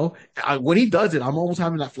 When he does it, I'm almost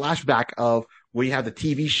having that flashback of when you have the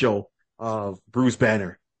TV show of Bruce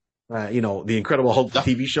Banner, the Incredible Hulk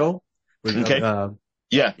TV show. Where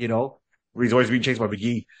he's always being chased by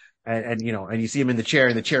McGee, and you see him in the chair,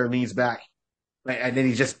 and the chair leans back, and then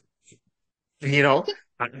he just,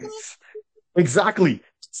 exactly.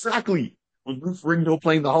 When Bruce Ringo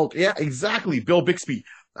playing the Hulk, yeah, exactly. Bill Bixby.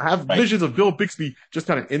 I have visions of Bill Bixby just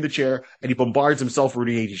kind of in the chair, and he bombards himself with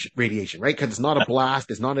radiation, right? Because it's not a blast,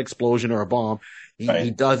 it's not an explosion or a bomb. He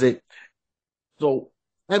does it. So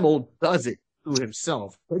Emil does it to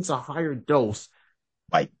himself, takes a higher dose.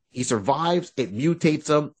 Right. He survives, it mutates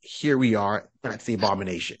him. Here we are. That's the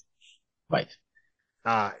Abomination. Right.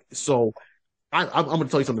 So I'm going to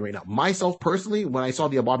tell you something right now. Myself personally, when I saw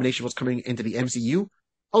the Abomination was coming into the MCU,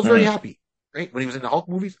 I was very happy. Right? When he was in the Hulk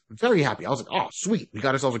movies, very happy. I was like, oh, sweet. We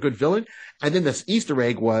got ourselves a good villain. And then this Easter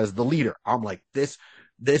egg was the leader. I'm like, this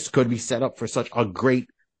could be set up for such a great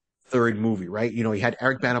third movie, right? He had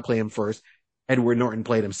Eric Bana play him first. Edward Norton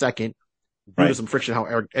played him second. Due to some friction,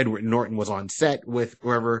 how Edward Norton was on set with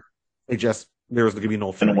whoever, there was going to be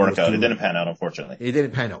no film. It didn't work out. It didn't pan out, unfortunately. It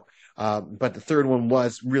didn't pan out. But the third one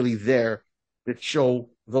was really there to show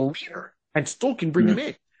the leader and still can bring him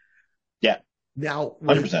in. Yeah. Now,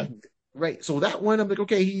 100%. Right. So that one, I'm like,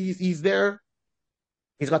 okay, he's there.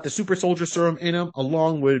 He's got the super soldier serum in him,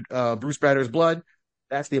 along with Bruce Banner's blood.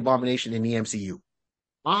 That's the Abomination in the MCU.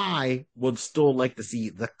 I would still like to see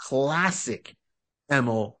the classic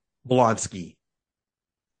Emil Blonsky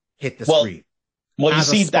hit the screen. Well, you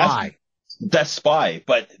see, that's Spy.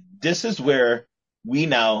 But this is where we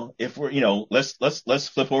now, if we're, let's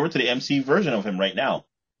flip over to the MC version of him right now.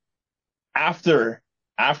 After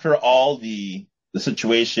all the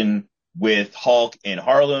situation with Hulk in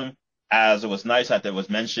Harlem, as it was nice that was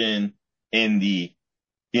mentioned in the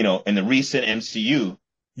recent MCU.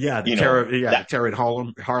 Yeah, the terror in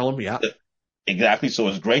Harlem, yeah. Exactly. So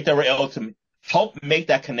it's great that we're able to help make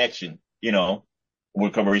that connection. We're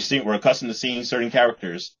accustomed to seeing certain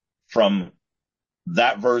characters from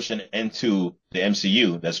that version into the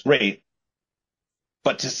MCU. That's great.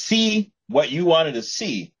 But to see what you wanted to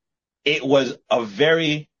see, it was a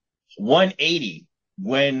very 180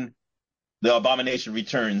 when the Abomination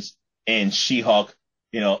returns in She-Hulk,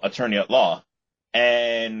 Attorney at Law.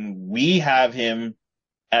 And we have him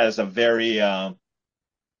as a very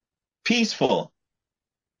peaceful,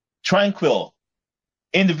 tranquil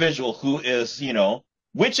individual who is,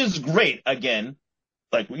 which is great. Again,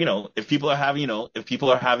 like, if people are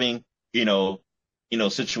having,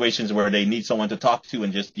 situations where they need someone to talk to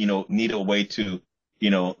and just, need a way to,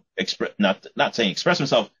 express, not saying express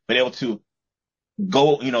himself, but able to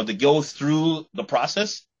go through the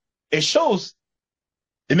process. It shows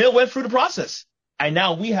Emil went through the process, and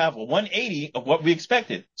now we have a 180 of what we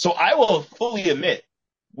expected. So I will fully admit,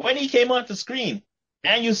 when he came onto screen,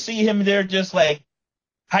 And you see him there just like,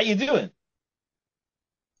 how you doing?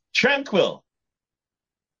 Tranquil.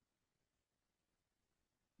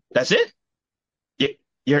 That's it?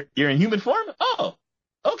 You're in human form? Oh,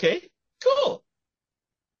 okay, cool.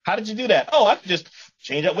 How did you do that? Oh, I could just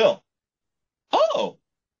change at will. Oh,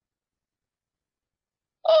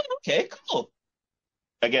 oh, okay, cool.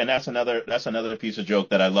 Again, that's another piece of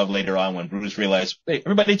joke that I love later on when Bruce realized, wait,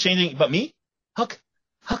 everybody changing but me? How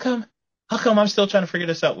how come how come I'm still trying to figure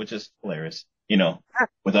this out, which is hilarious,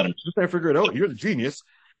 without him. Just trying to figure it out. You're the genius.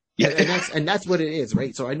 Yeah. And that's what it is,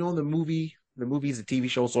 right? So I know in the movie's a TV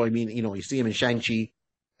show, so I mean, you see him in Shang-Chi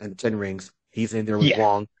and the Ten Rings. He's in there with Yeah.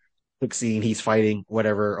 Wong. Quick scene, he's fighting,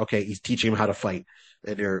 whatever. Okay, he's teaching him how to fight.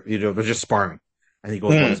 And they're just sparring. And he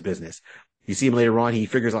goes about his Mm, business. You see him later on, he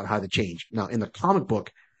figures out how to change. Now, in the comic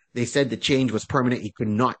book, they said the change was permanent. He could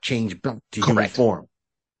not change back to human correct. form.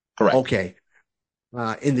 Correct. Okay.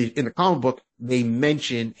 In the comic book, they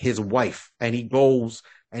mention his wife, and he goes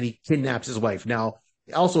and he kidnaps his wife. Now,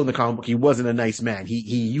 also in the comic book, he wasn't a nice man. He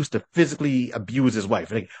used to physically abuse his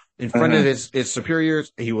wife. Like in front of Hmm. his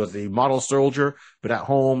superiors, he was a model soldier, but at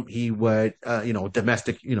home he would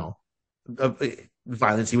domestic uh,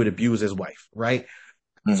 violence. He would abuse his wife, right?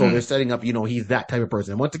 So they're Hmm. setting up, he's that type of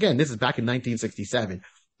person. And once again, this is back in 1967.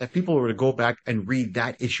 If people were to go back and read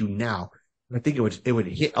that issue now, I think it would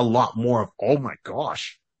hit a lot more of, oh my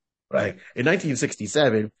gosh. Right. Like in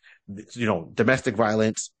 1967, domestic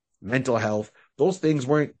violence, mental health, those things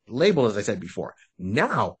weren't labeled, as I said before.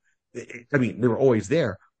 Now, I mean, they were always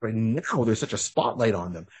there, but now there's such a spotlight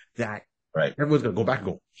on them that Right. everyone's going to go back and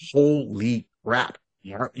go, holy crap.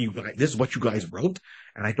 Yeah, you guys, this is what you guys wrote.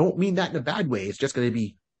 And I don't mean that in a bad way. It's just going to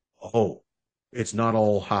be, oh, it's not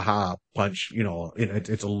all haha punch,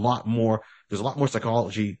 it's a lot more, there's a lot more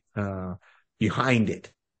psychology, behind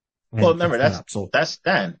it. Well, And remember, it's not. So, that's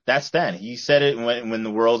Stan. That's Stan. He said it when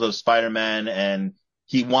the world of Spider-Man, and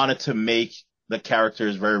he wanted to make the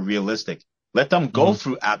characters very realistic. Let them go mhm.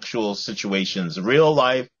 through actual situations, real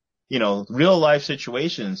life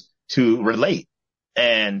situations to relate.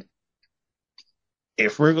 And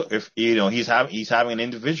if he's having an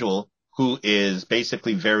individual who is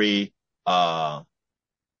basically very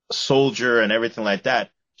soldier and everything like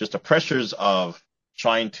that, just the pressures of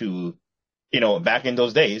trying to, back in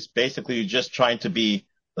those days, basically you're just trying to be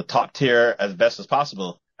the top tier as best as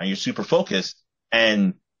possible, and you're super focused,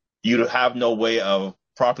 and you have no way of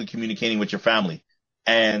properly communicating with your family.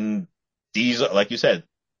 And these, like you said,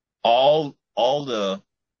 all the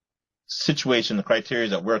situation, the criteria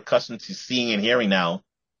that we're accustomed to seeing and hearing now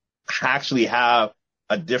actually have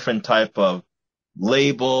a different type of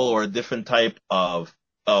label or a different type of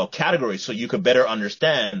category, so you could better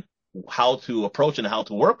understand how to approach and how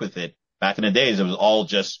to work with it. Back in the days, it was all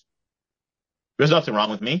just, there's nothing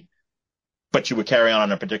wrong with me, but you would carry on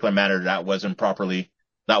in a particular manner that wasn't proper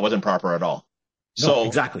at all. No, So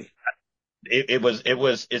exactly.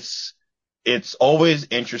 it's always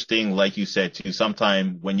interesting, like you said, to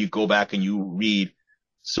sometime when you go back and you read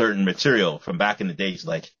certain material from back in the days,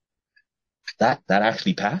 like that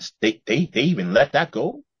actually passed. They even let that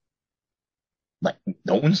go. Like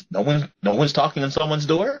no one's talking on someone's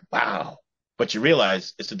door. Wow. But you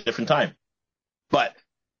realize it's a different time. But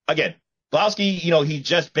again, Blonsky, he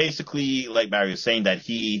just basically, like Barry was saying, that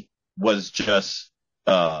he was just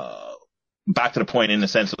back to the point, in the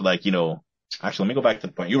sense of, like, actually, let me go back to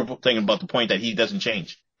the point. You were thinking about the point that he doesn't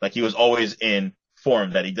change. Like, he was always in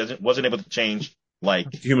form, that he wasn't able to change,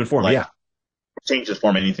 Human form. like Yeah. change his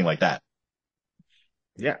form, anything like that.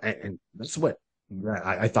 Yeah. And that's what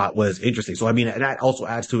I thought was interesting. So, I mean, that also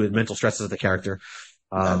adds to his mental stresses of the character.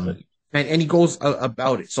 Definitely. And he goes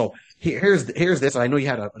about it. So here's this. I know you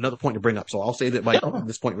had another point to bring up. So I'll say that Yeah.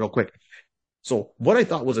 this point real quick. So what I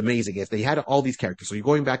thought was amazing is they had all these characters. So you're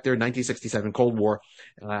going back there, 1967, Cold War.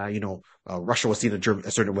 Russia was seen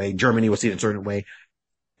a certain way. Germany was seen a certain way.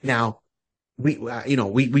 Now we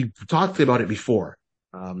talked about it before.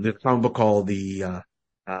 There's a comic book called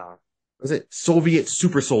was it Soviet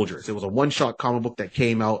Super Soldiers? It was a one-shot comic book that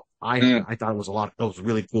came out. Mm. I thought it was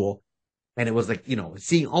really cool. And it was like,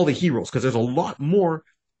 seeing all the heroes, because there's a lot more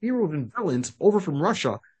heroes and villains over from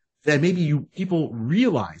Russia than maybe people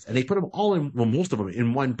realize. And they put them all in, well, most of them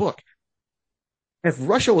in one book. If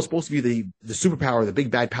Russia was supposed to be the superpower, the big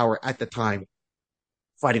bad power at the time,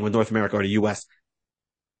 fighting with North America or the US,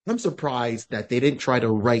 I'm surprised that they didn't try to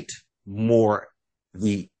write more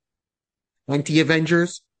the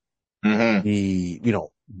anti-Avengers, Hmm.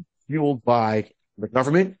 fueled by the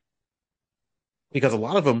government, because a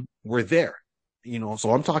lot of them were there.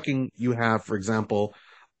 So I'm talking, you have, for example,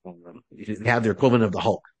 you have their equivalent of the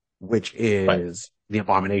Hulk, which Right. is the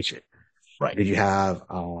Abomination. Right. Did you have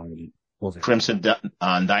what was it? Crimson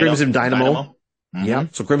Dynamo. Mm-hmm. Yeah.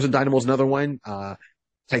 So Crimson Dynamo is another one.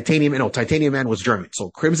 Titanium Man was German. So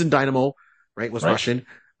Crimson Dynamo, right, was Russian.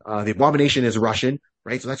 The Abomination is Russian,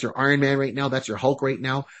 right? So that's your Iron Man right now. That's your Hulk right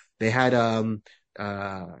now. They had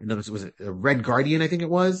was it Red Guardian, I think it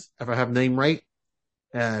was, if I have the name right,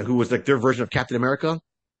 who was like their version of Captain America.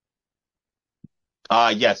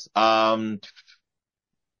 Yes. What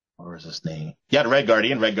was his name? Yeah, the Red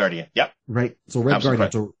Guardian. Yep. Right. So Red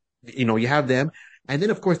Guardian. So, you have them. And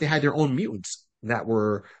then, of course, they had their own mutants that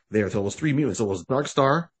were there. So it was 3 mutants. So it was Dark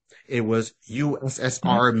Star. It was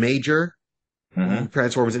USSR Major, who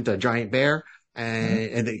transforms into a giant bear.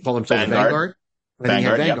 And they call themselves Vanguard. And then you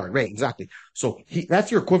have Vanguard. Right, exactly. So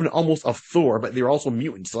that's your equivalent almost of Thor, but they're also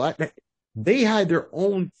mutants. So they had their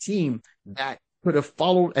own team that could have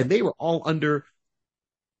followed, and they were all under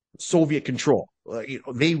Soviet control.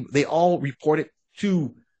 They all reported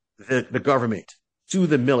to the government, to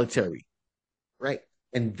the military, right?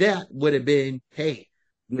 And that would have been, hey,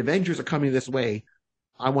 the Avengers are coming this way.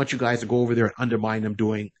 I want you guys to go over there and undermine them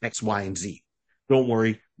doing X, Y, and Z. Don't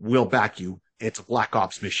worry, we'll back you. It's a Black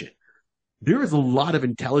Ops mission. There is a lot of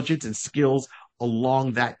intelligence and skills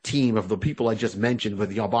along that team of the people I just mentioned, where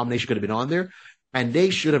the Abomination could have been on there, and they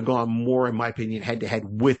should have gone more, in my opinion, head to head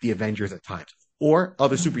with the Avengers at times, or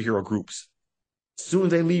other superhero groups. As soon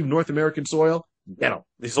as they leave North American soil, get them,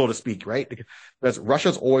 so to speak, right? Because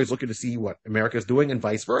Russia's always looking to see what America's doing and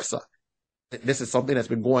vice versa. This is something that's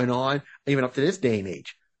been going on even up to this day and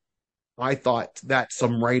age. I thought that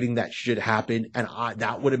some writing that should happen, and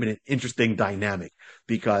that would have been an interesting dynamic,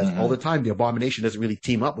 because all the time the Abomination doesn't really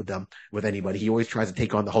team up with anybody. He always tries to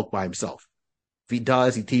take on the Hulk by himself. If he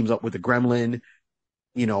does, he teams up with the Gremlin,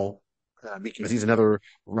 because he's another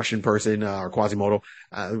Russian person, or Quasimodo.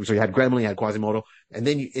 So you had Gremlin, you had Quasimodo, and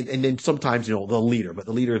then sometimes the leader, but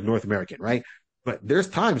the leader is North American, right? But there's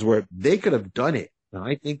times where they could have done it, and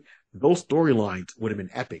I think those storylines would have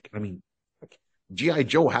been epic. I mean, G.I.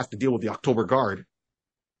 Joe has to deal with the October Guard.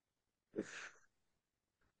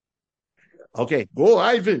 Okay, go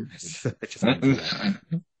Ivan. It's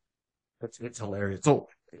hilarious. So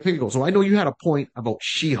here you go. So I know you had a point about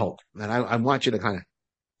She-Hulk, and I want you to kind of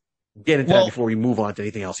get into that before we move on to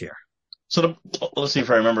anything else here. So let's see if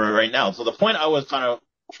I remember it right now. So the point I was kind of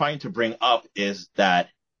trying to bring up is that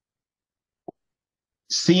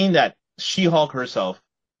seeing that She-Hulk herself,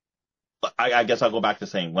 I guess I'll go back to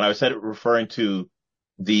saying, when I said referring to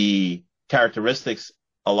the characteristics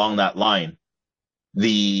along that line,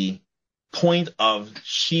 the point of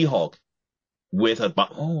She-Hulk with oh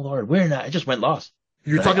Lord, where now? I just went lost.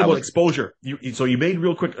 You're talking about exposure. So you made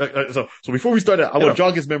real quick. So before we started, I want to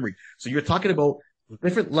jog his memory. So you're talking about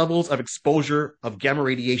different levels of exposure of gamma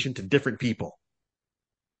radiation to different people.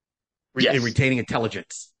 Yes. In retaining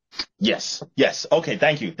intelligence. Yes. Okay.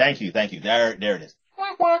 Thank you. There it is.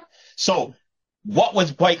 So what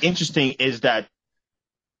was quite interesting is that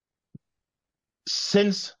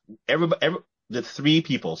since the 3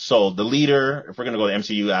 people, so the leader, if we're going to go to the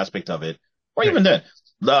MCU aspect of it, or even then,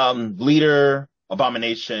 the leader,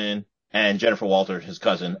 Abomination, and Jennifer Walter, his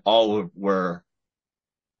cousin, all were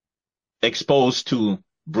exposed to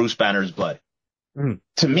Bruce Banner's blood.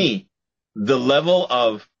 To me, the level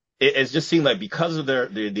of it just seemed like, because of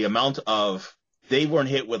the amount of, they weren't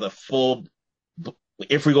hit with a full,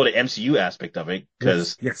 if we go to MCU aspect of it,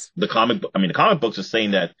 because the comic books are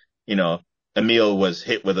saying that, Emil was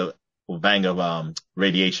hit with a bang of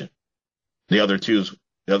radiation. The other two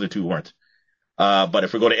weren't. But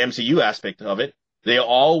if we go to MCU aspect of it, they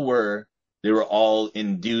were all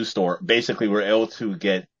induced, or basically were able to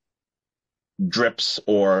get drips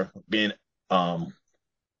or being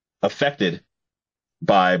affected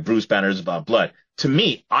by Bruce Banner's blood. To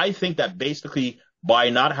me, I think that basically by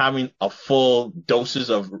not having a full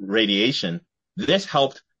doses of radiation, this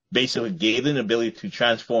helped basically gave them the ability to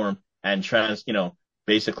transform and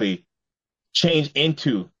basically change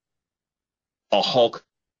into a Hulk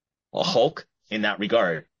in that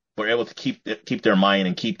regard. We're able to keep their mind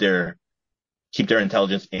and keep their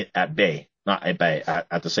intelligence at bay, not at bay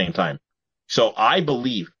at the same time. So I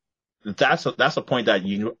believe that's a point that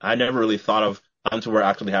I never really thought of until we're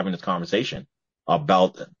actually having this conversation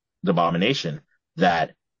about the Abomination,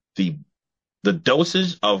 that the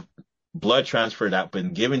doses of blood transfer that have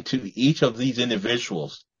been given to each of these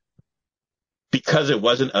individuals, because it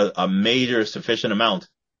wasn't a major sufficient amount,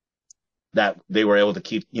 that they were able to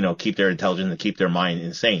keep their intelligence and keep their mind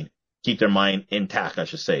intact, I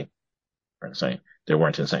should say. They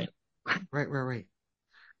weren't insane. Right.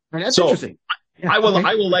 And that's interesting. Yeah, I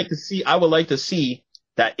would like to see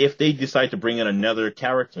that if they decide to bring in another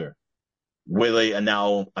character, with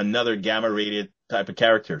now another gamma rated type of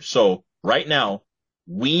character. So right now,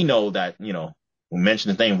 we know that, we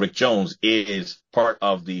mentioned his name, Rick Jones, is part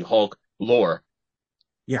of the Hulk lore.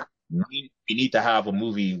 Yeah. We need to have a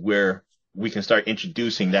movie where we can start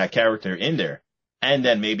introducing that character in there. And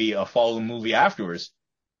then maybe a following movie afterwards,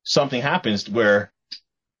 something happens where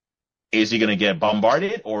is he going to get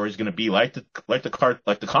bombarded, or is it going to be like the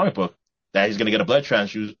comic book that he's going to get a blood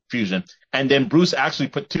transfusion? And then Bruce actually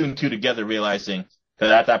put two and two together, realizing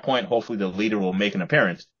that at that point, hopefully the leader will make an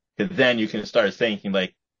appearance. Because then you can start thinking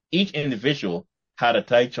like each individual had a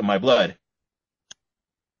touch of my blood.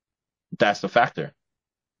 That's the factor.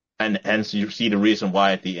 And hence you see the reason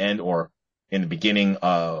why at the end or in the beginning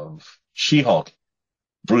of She-Hulk,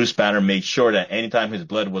 Bruce Banner made sure that anytime his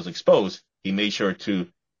blood was exposed, he made sure to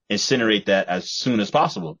incinerate that as soon as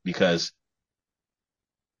possible, because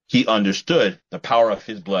he understood the power of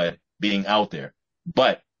his blood being out there.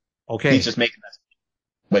 But he's just making that.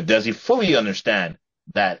 But does he fully understand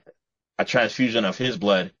that a transfusion of his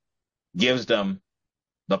blood gives them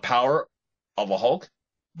the power of a Hulk,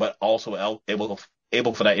 but also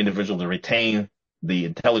able for that individual to retain the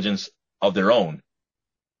intelligence of their own?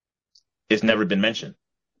 It's never been mentioned.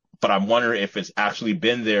 But I'm wondering if it's actually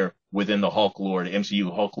been there within the Hulk lore, the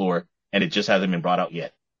MCU Hulk lore, and it just hasn't been brought out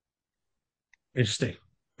yet. Interesting.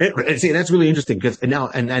 See, that's really interesting because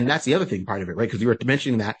and that's the other thing part of it, right? Because you were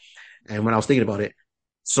mentioning that, and when I was thinking about it,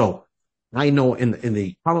 so I know in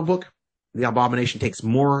the comic book, the Abomination takes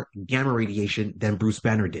more gamma radiation than Bruce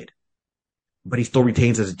Banner did, but he still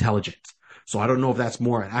retains his intelligence. So I don't know if that's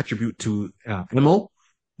more an attribute to Emil,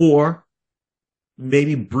 or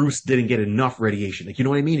maybe Bruce didn't get enough radiation. Like, you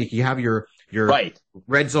know what I mean? If you have your right.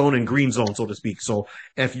 red zone and green zone, so to speak. So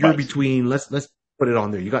if you're between, let's put it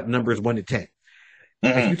on there. You got numbers 1 to 10.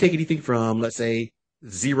 Mm-hmm. If you take anything from, let's say,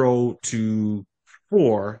 0 to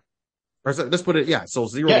 4, or let's put it, so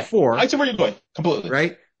 0 to 4. I see where you're going completely.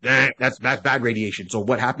 Right? That's bad radiation. So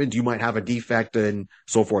what happens? You might have a defect and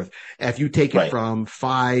so forth. If you take it from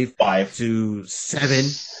 5 to 7,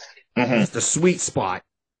 it's the sweet spot.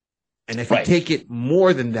 And if you take it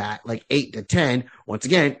more than that, like 8 to 10, once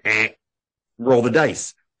again, roll the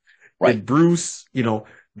dice. Right. Did Bruce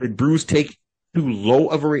take too low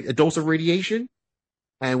of a dose of radiation?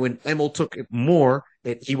 And when Emil took it more,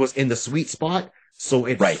 he was in the sweet spot, so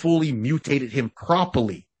it fully mutated him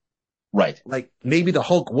properly. Right. Like, maybe the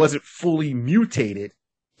Hulk wasn't fully mutated.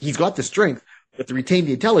 He's got the strength, but to retain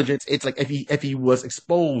the intelligence, it's like if he was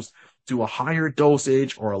exposed to a higher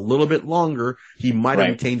dosage or a little bit longer, he might have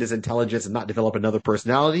retained his intelligence and not develop another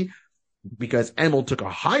personality. Because Emil took a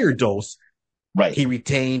higher dose, he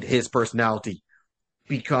retained his personality.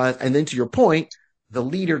 And then to your point, the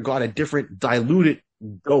leader got a different diluted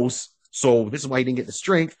dose, so this is why he didn't get the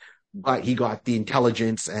strength, but he got the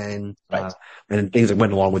intelligence and things that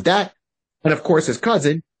went along with that. And of course, his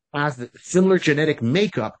cousin has the similar genetic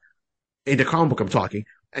makeup in the comic book I'm talking,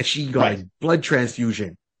 and she got a blood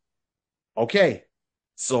transfusion. Okay,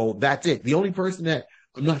 so that's it. The only person that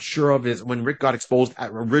I'm not sure of is when Rick got exposed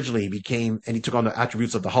originally, and he took on the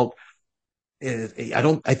attributes of the Hulk. I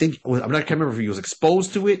can't remember if he was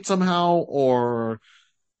exposed to it somehow or,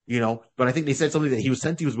 but I think they said something that he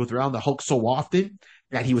was with around the Hulk so often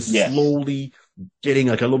that he was slowly getting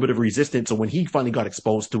like a little bit of resistance. So when he finally got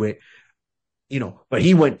exposed to it, but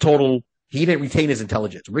he went he didn't retain his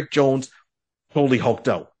intelligence. Rick Jones totally hulked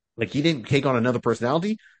out. Like, he didn't take on another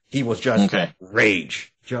personality. He was just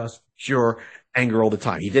rage, just pure anger all the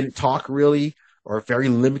time. He didn't talk really, or very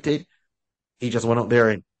limited. He just went out there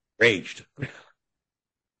and raged.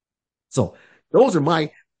 So those are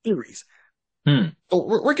my theories. So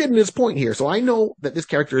we're getting to this point here. So I know that this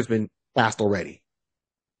character has been cast already,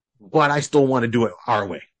 but I still want to do it our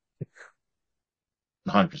way.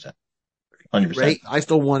 100%. Right? I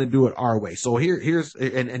still want to do it our way. So here's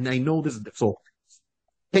and I know this is so.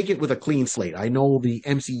 Take it with a clean slate. I know the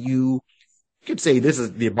MCU, you could say this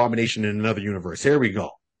is the Abomination in another universe. Here we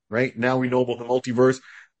go. Right? Now we know about the multiverse.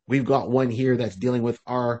 We've got one here that's dealing with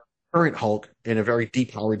our current Hulk in a very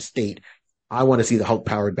depowered state. I want to see the Hulk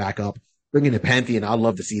powered back up. Bring in the Pantheon. I'd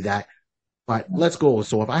love to see that. But let's go.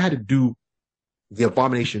 So if I had to do the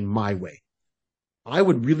Abomination my way, I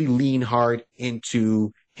would really lean hard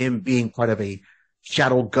into him being part of a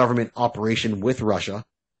shadow government operation with Russia.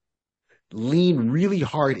 Lean really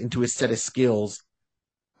hard into his set of skills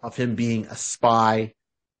of him being a spy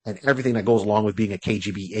and everything that goes along with being a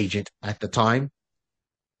KGB agent at the time.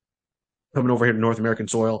 Coming over here to North American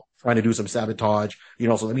soil, trying to do some sabotage.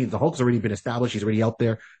 So I mean, the Hulk's already been established. He's already out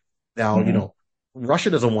there. Now, Russia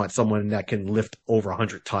doesn't want someone that can lift over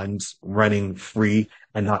 100 tons running free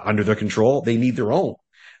and not under their control. They need their own.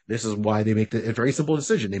 This is why they make a very simple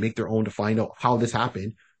decision. They make their own to find out how this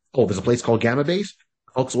happened. Oh, there's a place called Gamma Base.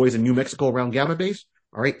 Hulk's always in New Mexico around Gamma Base.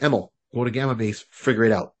 All right, Emil, go to Gamma Base, figure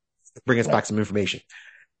it out, bring us back some information.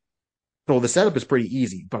 So the setup is pretty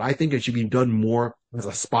easy, but I think it should be done more as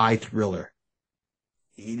a spy thriller.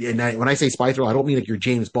 And when I say spy thriller, I don't mean like you're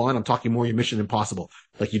James Bond. I'm talking more your Mission Impossible.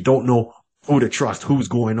 Like you don't know who to trust, who's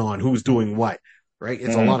going on, who's doing what, right?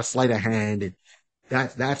 It's a lot of sleight of hand. And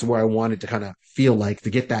that's where I wanted to kind of feel like to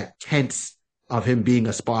get that tense of him being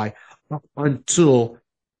a spy until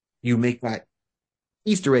you make that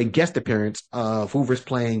Easter egg guest appearance of whoever's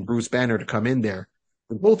playing Bruce Banner to come in there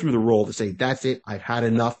and go through the role to say, that's it, I've had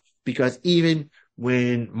enough. Because even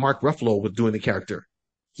when Mark Ruffalo was doing the character,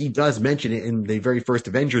 he does mention it in the very first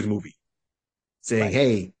Avengers movie, saying,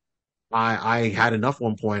 hey, I had enough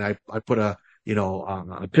one point. I put a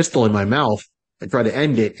pistol in my mouth and tried to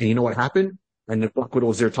end it. And you know what happened? And the Black Widow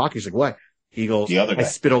was there talking. He's like, what? He goes, The other guy. I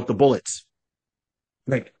spit out the bullets.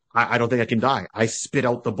 Like, I don't think I can die. I spit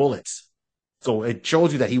out the bullets. So it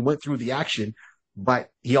shows you that he went through the action, but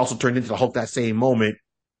he also turned into the Hulk that same moment,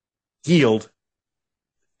 healed,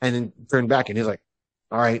 and then turned back. And he's like,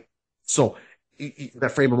 all right. So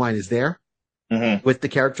that frame of mind is there with the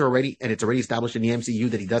character already, and it's already established in the MCU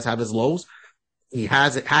that he does have his lows. He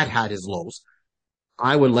had his lows.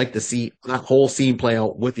 I would like to see that whole scene play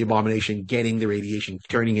out with the Abomination getting the radiation,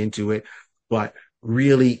 turning into it, but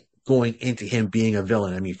really going into him being a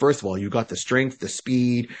villain. I mean, first of all, you got the strength, the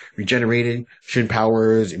speed, regenerated, shin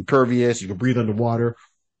powers, impervious, you can breathe underwater.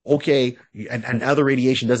 Okay, and other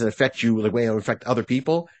radiation doesn't affect you the way it would affect other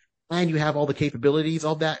people. And you have all the capabilities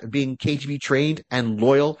of that, being KGB trained and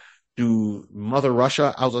loyal to Mother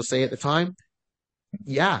Russia, I was going to say at the time.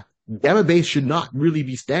 Yeah, Gamma Base should not really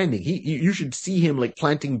be standing. You should see him like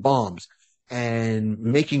planting bombs and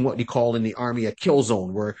making what you call in the army a kill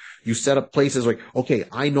zone, where you set up places like, okay,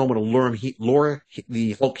 I know I'm going to lure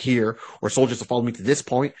the Hulk here, or soldiers to follow me to this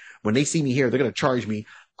point. When they see me here, they're going to charge me.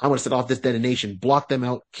 I want to set off this detonation, block them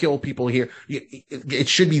out, kill people here. It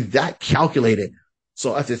should be that calculated.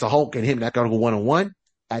 So if it's a Hulk and him, that got to go one-on-one.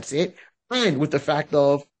 That's it. And with the fact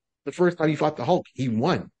of the first time he fought the Hulk, he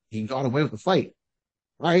won. He got away with the fight.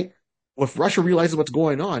 Right? Well, if Russia realizes what's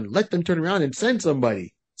going on, let them turn around and send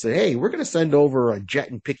somebody. Say, hey, we're going to send over a jet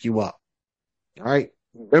and pick you up. All right?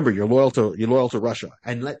 Remember, you're loyal to Russia,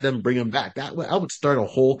 and let them bring him back. I would start a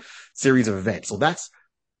whole series of events. So that's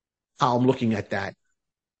how I'm looking at that.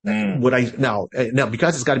 Now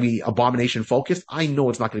because it's got to be Abomination focused, I know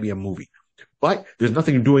it's not going to be a movie, but there's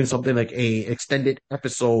nothing doing something like a extended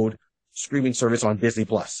episode streaming service on Disney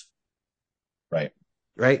Plus.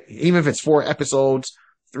 Right. Even if it's 4 episodes,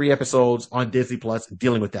 3 episodes on Disney Plus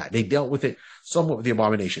dealing with that. They dealt with it somewhat with the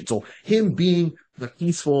Abomination. So him being the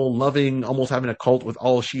peaceful, loving, almost having a cult with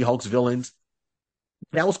all She-Hulk's villains,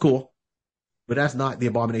 that was cool. But that's not the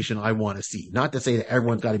Abomination I want to see. Not to say that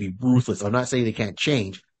everyone's got to be ruthless. I'm not saying they can't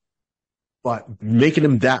change. But making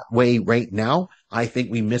him that way right now, I think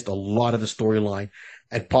we missed a lot of the storyline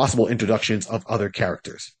and possible introductions of other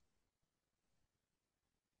characters.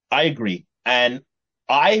 I agree. And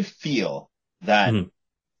I feel that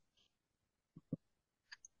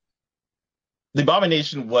the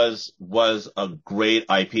Abomination was a great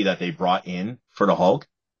IP that they brought in for the Hulk.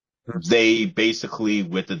 They basically,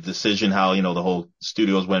 with the decision how, the whole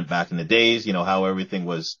studios went back in the days, how everything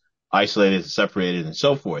was isolated, separated, and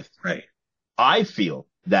so forth. Right. I feel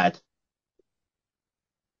that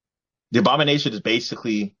the Abomination is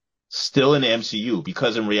basically still in the MCU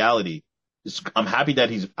because in reality, I'm happy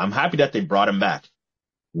that they brought him back.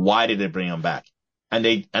 Why did they bring him back? And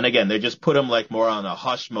again, they just put him like more on a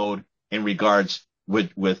hush mode in regards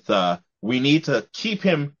with we need to keep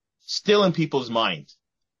him still in people's minds.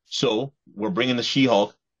 So we're bringing the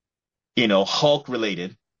She-Hulk, Hulk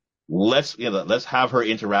related. Let's have her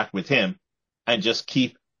interact with him and just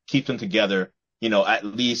keep them together, at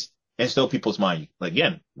least instill people's mind.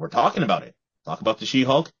 Again, we're talking about it. Talk about the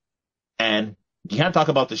She-Hulk, and you can't talk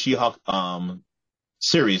about the She-Hulk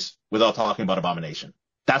series without talking about Abomination.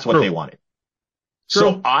 That's what they wanted. True.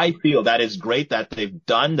 So I feel that it's great that they've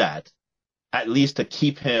done that, at least to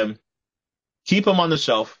keep him on the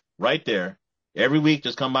shelf right there. Every week,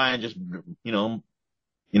 just come by and just,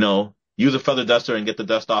 use a feather duster and get the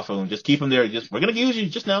dust off of him. Just keep him there. We're going to use you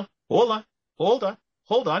just now. Hold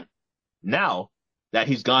on. Now that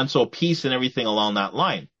he's gone so peace and everything along that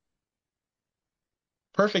line,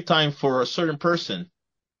 perfect time for a certain person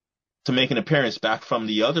to make an appearance back from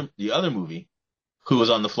the other movie, who was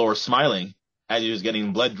on the floor smiling as he was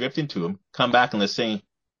getting blood dripped into him, come back and let's say,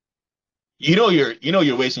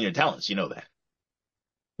 you're wasting your talents. You know that.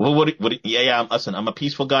 Well, listen, I'm a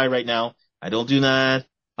peaceful guy right now. I don't do that.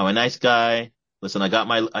 I'm a nice guy. Listen, I got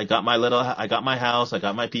my house. I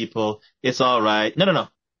got my people. It's all right. No, no, no.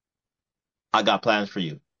 I got plans for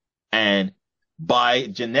you. And by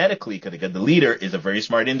genetically, because again, the leader is a very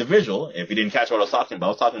smart individual. If you didn't catch what I was talking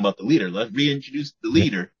about the leader. Let's reintroduce the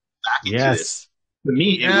leader back into this. Yes. To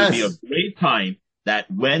me, it would be a Yes. great time that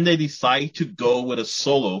when they decide to go with a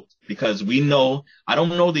solo, because we know, I don't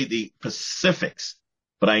know the specifics,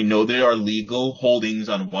 but I know there are legal holdings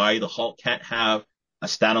on why the Hulk can't have a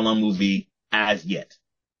standalone movie as yet.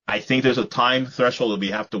 I think there's a time threshold that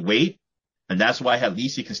we have to wait, and that's why at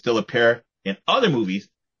least he can still appear in other movies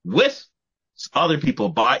with other people,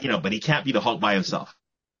 but he can't be the Hulk by himself.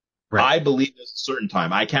 Right. I believe there's a certain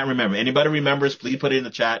time. I can't remember. Anybody remembers, please put it in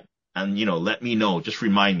the chat and, let me know. Just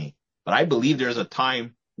remind me. But I believe there's a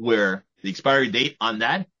time where the expiry date on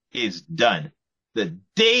that is done. The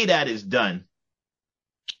day that is done,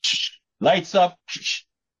 lights up,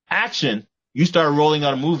 action, you start rolling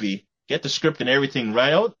out a movie, get the script and everything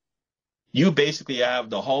right out. You basically have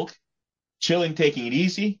the Hulk chilling, taking it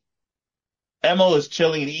easy. Emil is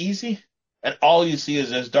chilling and easy. And all you see is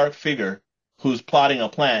this dark figure who's plotting a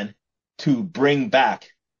plan to bring back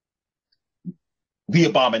the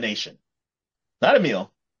Abomination. Not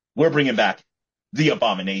Emil. We're bringing back the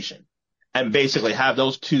Abomination. And basically have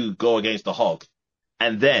those two go against the Hulk.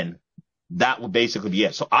 And then that would basically be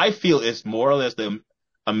it. So I feel it's more or less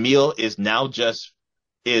Emil is now just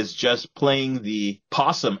playing the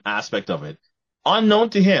possum aspect of it. Unknown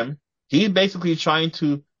to him, he's basically trying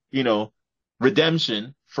to,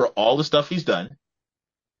 redemption for all the stuff he's done.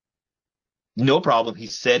 No problem. He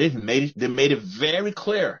said it. They made it very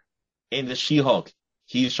clear in the She-Hulk.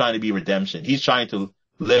 He's trying to be redemption. He's trying to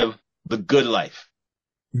live the good life.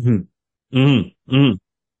 Mm-hmm. Mm-hmm. Mm-hmm.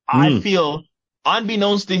 I feel,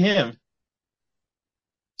 unbeknownst to him,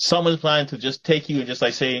 someone's planning to just take you and just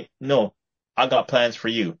like say, no, I got plans for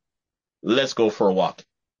you. Let's go for a walk.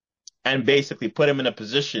 And basically put him in a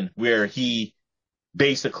position where he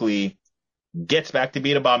basically gets back to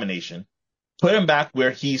being Abomination. Put him back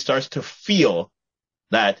where he starts to feel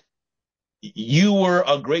that you were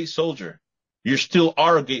a great soldier. You still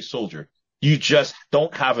are a great soldier. You just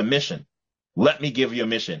don't have a mission. Let me give you a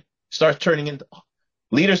mission.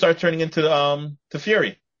 Leader starts turning into to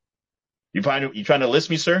Fury. You trying to enlist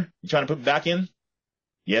me, sir? You trying to put me back in?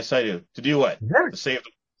 Yes, I do. To do what? Yes. To save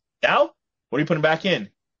now? What are you putting back in?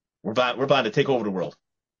 We're about to take over the world.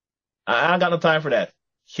 I got no time for that.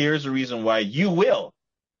 Here's the reason why you will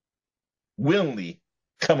willingly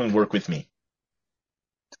come and work with me.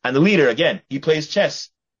 And the leader, again, he plays chess.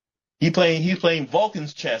 He's playing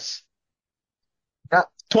Vulcan's chess. Yeah,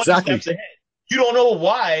 20 exactly. steps ahead. You don't know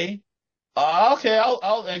why. Okay,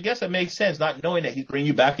 I guess it makes sense, not knowing that he's bringing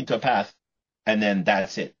you back into a path, and then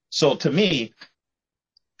that's it. So to me,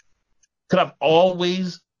 because I've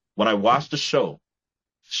always, when I watched the show,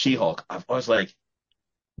 She-Hulk, I've always like,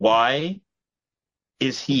 why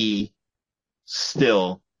is he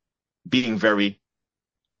still being very?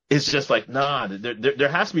 It's just like, nah. There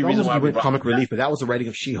has to be a reason why we brought comic relief, but that was the writing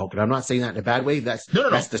of She-Hulk, and I'm not saying that in a bad way. That's no.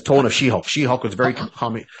 the tone of She-Hulk. She-Hulk was very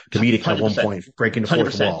comedic at one 100%. point, breaking the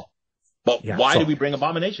fourth 100%. wall. But Yeah, why did we bring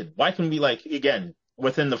Abomination? Why can we again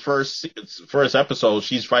within the first episode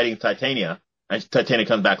she's fighting Titania, and Titania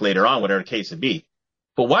comes back later on, whatever the case would be.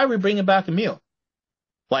 But why are we bringing back Emil?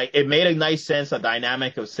 Like it made a nice sense, a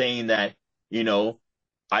dynamic of saying that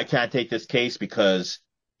I can't take this case because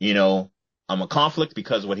I'm a conflict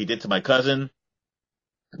because of what he did to my cousin.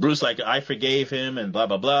 Bruce, I forgave him and blah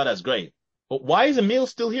blah blah. That's great. But why is Emil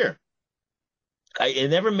still here?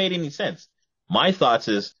 It never made any sense. My thoughts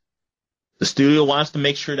is, the studio wants to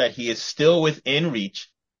make sure that he is still within reach.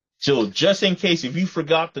 So just in case, if you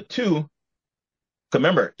forgot the two,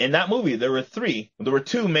 remember, in that movie, there were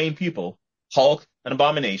two main people, Hulk and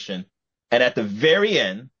Abomination. And at the very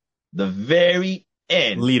end,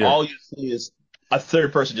 leader. all you see is a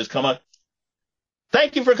third person just come up.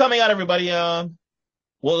 Thank you for coming out, everybody.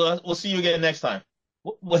 We'll see you again next time.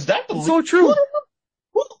 Was that the So true? Who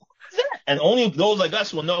was that? And only those like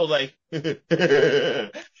us will know, There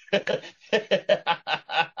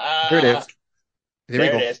it is.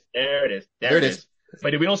 There it is.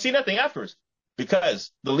 But we don't see nothing afterwards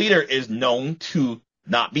because the leader is known to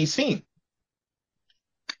not be seen.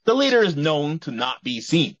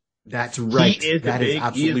 That's right. That is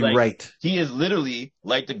absolutely right. He is literally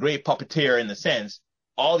like the great puppeteer in the sense,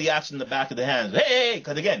 all the action in the back of the hands. Hey,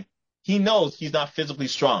 because again, he knows he's not physically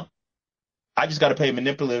strong. I just got to play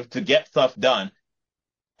manipulative to get stuff done.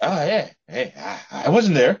 Oh, yeah. Hey, I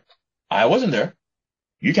wasn't there.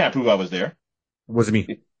 You can't prove I was there. Wasn't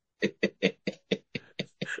me.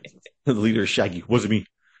 The leader is Shaggy. Wasn't me.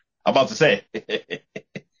 I'm about to say.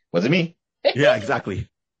 Wasn't me. Yeah, exactly.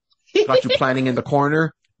 Got you planning in the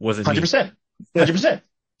corner. Wasn't me. 100%. 100%.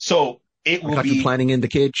 So it will Got you be, planning in the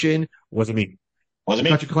kitchen. Wasn't me. wasn't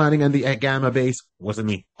Got me. you planning on the gamma base. Wasn't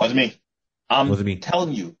me. Wasn't me. I'm Wasn't me.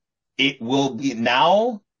 telling you, it will be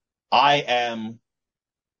now. I am,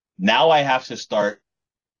 now I have to start.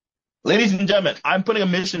 Ladies and gentlemen, I'm putting a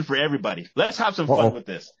mission for everybody. Let's have some fun with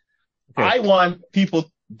this. Okay. I want people,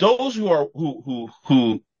 those who are,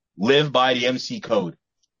 who live by the MC code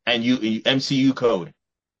and MCU code,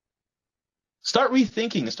 start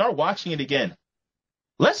rethinking and start watching it again.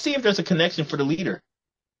 Let's see if there's a connection for the leader.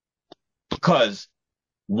 Because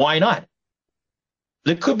why not?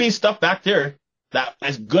 There could be stuff back there that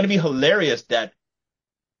is going to be hilarious that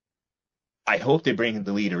I hope they bring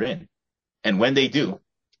the leader in. And when they do,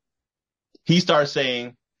 he starts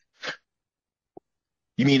saying,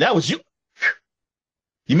 you mean that was you?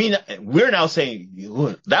 You mean that? We're now saying,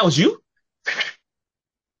 that was you?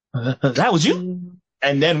 That was you?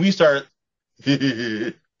 And then we start,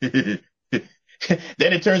 then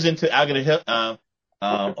it turns into Agatha,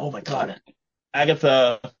 oh my God,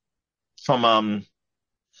 Agatha from,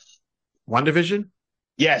 WandaVision?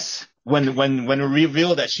 yes, when we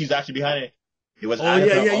revealed that she's actually behind it, it was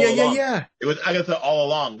Agatha all along. Yeah. It was Agatha all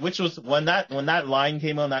along, which was when that line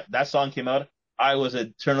came out, that song came out, I was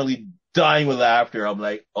eternally dying with laughter. I'm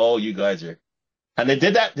like, oh, you guys are, and they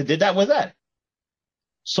did that with that.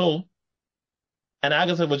 So, and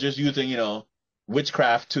Agatha was just using,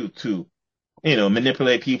 witchcraft to,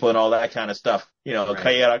 manipulate people and all that kind of stuff,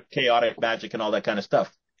 Right. chaotic magic and all that kind of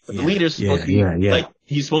stuff. But the Yeah, leader's supposed to be like,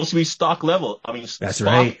 he's supposed to be stock level. I mean, That's stock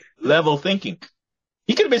right. level thinking.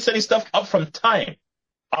 He could have been setting stuff up from time.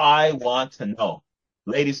 I want to know,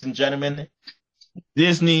 ladies and gentlemen,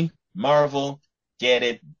 Disney, Marvel, get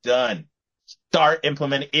it done. Start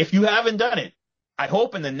implementing. If you haven't done it, I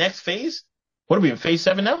hope in the next phase. What are we in phase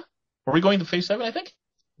 7 now? Are we going to phase 7? I think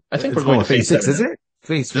we're going to phase 6, 7. is it?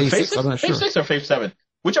 Phase 6? I'm not sure. Phase 6 or phase 7?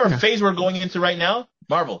 Whichever phase we're going into right now,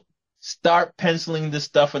 Marvel, start penciling this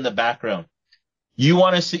stuff in the background. You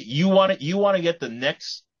want to see, you want to get the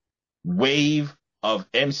next wave of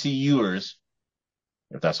MCUers,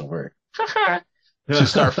 if that's a word, to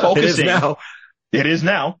start focusing. It is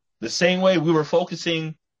now. The same way we were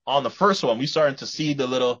focusing on the first one, we started to see the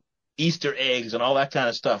little Easter eggs and all that kind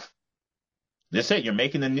of stuff. That's it. You're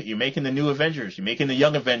making the new Avengers. You're making the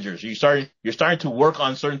young Avengers. You're starting to work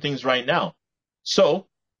on certain things right now. So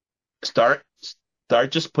start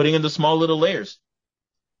just putting in the small little layers.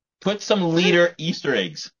 Put some leader Easter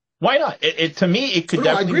eggs. Why not? To me, it could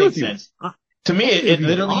definitely make sense. To me, it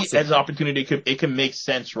literally as an opportunity. It can make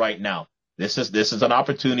sense right now. This is an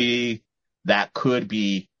opportunity that could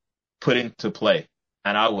be put into play,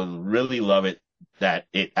 and I would really love it that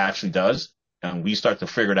it actually does, and we start to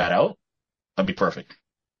figure that out. That'd be perfect.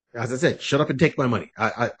 As I said, shut up and take my money.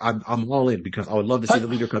 I'm all in because I would love to see the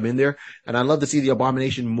leader come in there, and I'd love to see the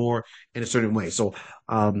Abomination more in a certain way. So,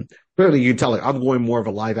 clearly you tell it, I'm going more of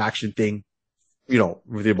a live action thing,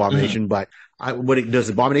 with the Abomination. But does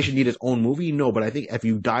Abomination need his own movie? No, but I think if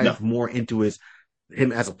you dive more into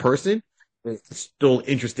him as a person, it's still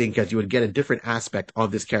interesting because you would get a different aspect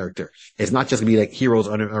of this character. It's not just gonna be like heroes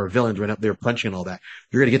or villains right up there punching and all that.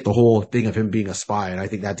 You're gonna get the whole thing of him being a spy, and I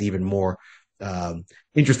think that's even more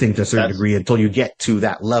interesting to a certain degree until you get to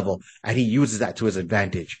that level, and he uses that to his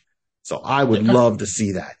advantage. So I would love to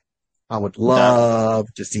see that. I would love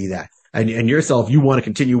to see that. And yourself, you want to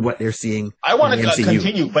continue what they're seeing. I want to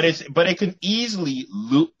continue, but it can easily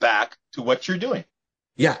loop back to what you're doing.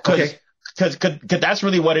 Yeah. Okay. Because that's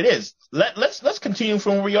really what it is. Let's continue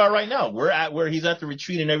from where we are right now. We're at where he's at the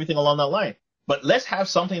retreat and everything along that line. But let's have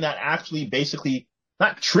something that actually basically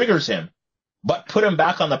not triggers him, but put him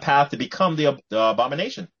back on the path to become the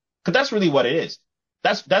Abomination. Because that's really what it is.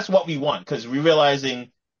 That's what we want. Because we're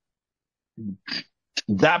realizing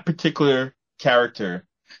that particular character,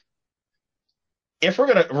 if we're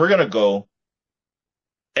gonna go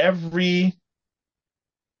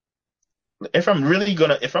if I'm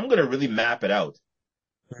gonna really map it out,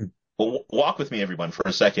 walk with me, everyone, for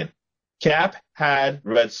a second. Cap had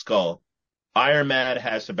Red Skull. Iron Man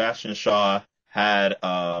had Sebastian Shaw. Had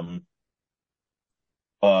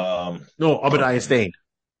Obadiah Stane.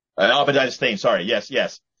 Obadiah Stane. Sorry.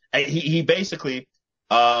 Yes. And he basically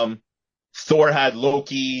Thor had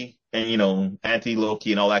Loki and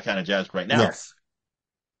anti-Loki and all that kind of jazz right now. Yes.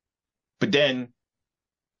 But then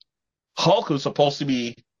Hulk was supposed to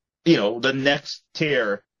be, the next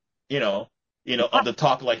tier, of the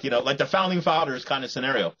top, like the founding fathers kind of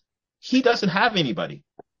scenario. He doesn't have anybody.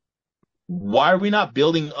 Why are we not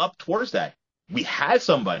building up towards that? We had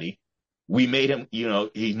somebody. We made him,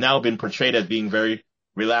 he's now been portrayed as being very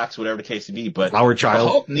relax, whatever the case may be. But Our the child.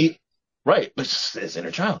 Hulk right, it's his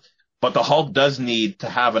inner child. But the Hulk does need to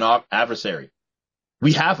have an adversary.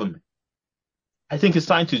 We have him. I think it's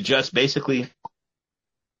time to just basically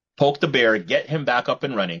poke the bear, get him back up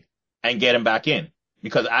and running, and get him back in.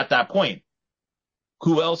 Because at that point,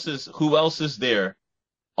 who else is there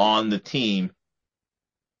on the team?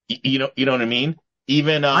 You know what I mean?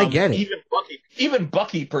 I get it. Even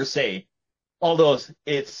Bucky per se. Although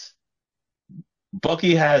it's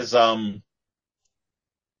Bucky has oh,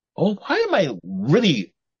 why am I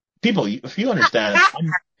really people? If you understand,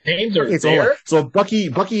 names are there. So Bucky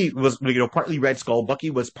was partly Red Skull. Bucky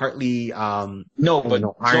was partly no, but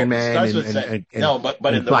Iron Man and no,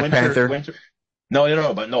 but in the Black Panther.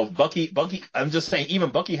 No, Bucky. I'm just saying,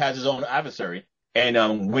 even Bucky has his own adversary,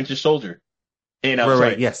 and Winter Soldier, and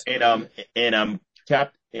right, yes, and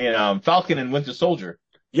Falcon and Winter Soldier.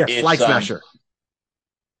 Yes, Flag Smasher.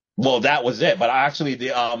 Well, that was it, but actually the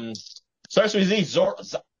starts with Z.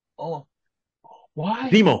 Oh, why?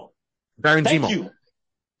 Zemo. Baron Thank Zemo. you.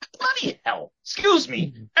 Bloody hell! Excuse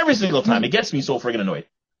me. Every single time, it gets me so friggin' annoyed.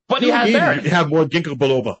 But he has Baron. You have more ginkgo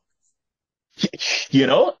biloba.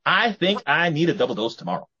 I think I need a double dose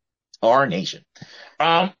tomorrow. Our nation.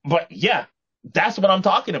 But yeah, that's what I'm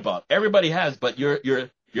talking about. Everybody has, but your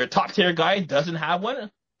top tier guy doesn't have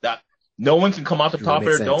one. That no one can come out the top of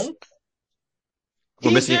their dome.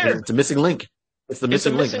 It's a missing link. It's the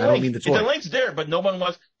missing link. I don't mean the toy. The link's there, but no one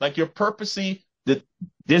wants. Like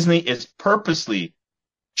Disney is purposely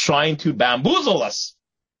trying to bamboozle us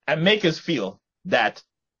and make us feel that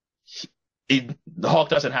the Hulk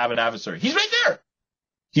doesn't have an adversary. He's right there.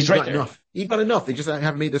 He's right there. He's got enough. They just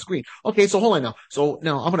haven't made the screen. Okay, so hold on now. So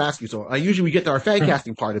now I'm going to ask you. So usually we get to our fan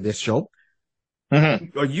casting part of this show.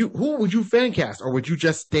 Mm-hmm. Who would you fan cast, or would you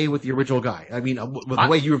just stay with the original guy? I mean, the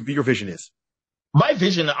way your vision is. My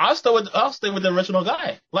vision, I'll stay with the original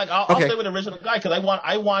guy. Like I'll stay with the original guy because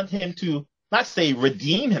I want him to not say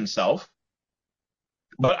redeem himself,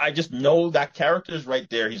 but I just know that character is right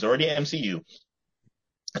there. He's already MCU.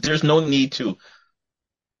 There's no need to,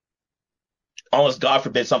 unless God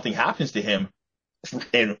forbid something happens to him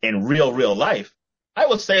in real life. I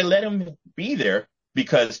would say let him be there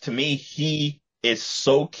because to me he is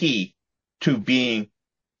so key to being.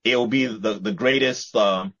 It will be the greatest.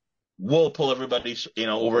 We'll pull everybody,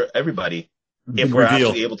 over everybody if we're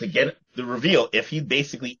actually able to get the reveal. If he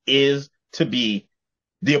basically is to be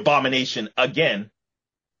the Abomination again,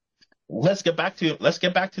 let's get back to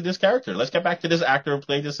this character. Let's get back to this actor who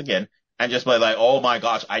played this again, and just be like, oh my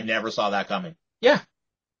gosh, I never saw that coming. Yeah,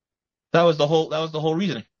 that was the whole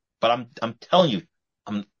reasoning. But I'm telling you,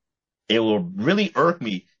 it will really irk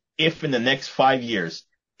me if in the next 5 years,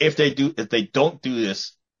 if they don't do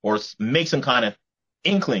this or make some kind of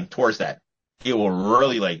inkling towards that, it will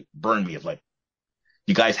really burn me. Of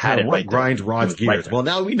you guys had it right. Grinds Rod's gears. Well,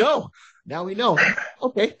 now we know.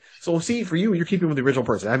 Okay, so see, for you're keeping with the original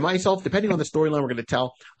person. And myself, depending on the storyline we're going to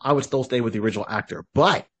tell, I would still stay with the original actor.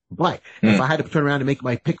 But if I had to turn around and make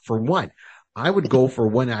my pick for one, I would go for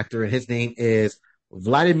one actor, and his name is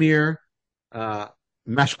Vladimir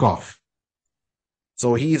Mashkov.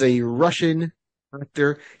 So he's a Russian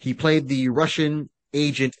actor. He played the Russian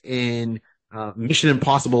agent in Mission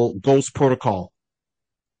Impossible Ghost Protocol.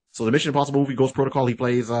 So the Mission Impossible movie Ghost Protocol, he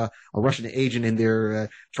plays a Russian agent in there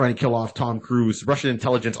trying to kill off Tom Cruise, Russian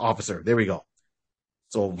intelligence officer. There we go.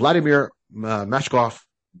 So Vladimir Mashkov,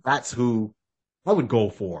 that's who I would go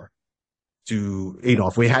for to,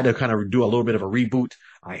 if we had to kind of do a little bit of a reboot.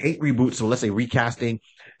 I hate reboots, so let's say recasting,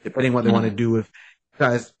 depending on what they want to do with,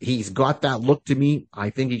 because he's got that look to me. I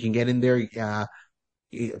think he can get in there. You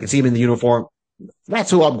can see him in the uniform.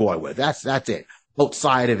 That's who I'm going with. That's it.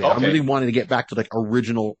 Outside of it, okay. I'm really wanting to get back to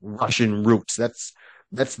original Russian roots.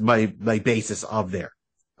 That's my basis of there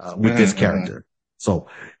with this character. So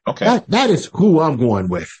that is who I'm going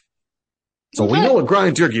with. So we know what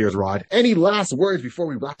grinds your gears, Rod. Any last words before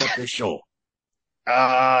we wrap up this show?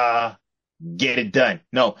 Get it done.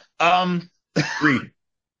 No. Read.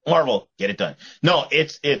 Marvel, get it done. No,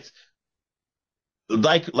 it's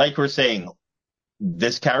like we're saying,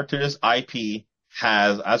 this character's IP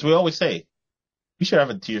has, as we always say, we should have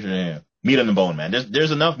a t-shirt, meat on the bone, man.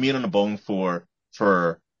 There's enough meat on the bone for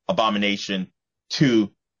Abomination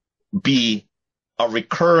to be a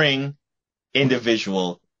recurring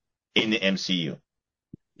individual in the MCU.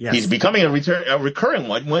 Yes. He's becoming a recurring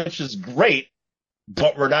one, which is great,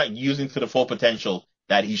 but we're not using to the full potential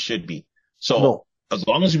that he should be. So as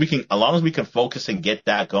long as we can focus and get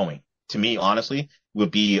that going, to me, honestly,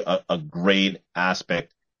 would be a great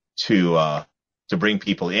aspect to bring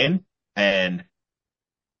people in. And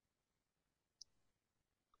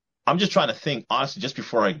I'm just trying to think, honestly, just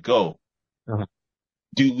before I go, Uh-huh.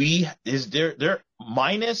 is there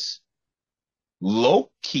minus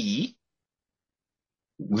Loki,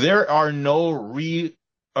 there are no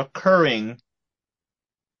reoccurring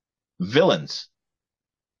villains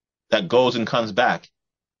that goes and comes back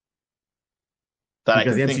that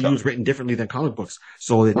Because I the can think MCU is of. written differently than comic books,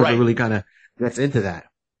 so it never Right. really kind of gets into that.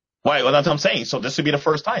 Right. Well, that's what I'm saying. So this would be the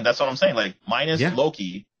first time. That's what I'm saying. Like minus Yeah.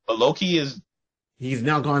 Loki, but Loki is He's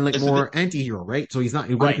now gone like Is more anti-hero, right? So he's not,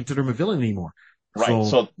 you wouldn't Right. consider him a villain anymore. right.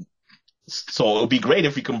 So it would be great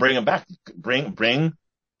if we can bring him back. Bring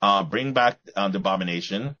back the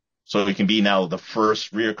Abomination, so he can be now the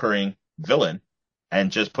first reoccurring villain,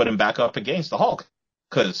 and just put him back up against the Hulk.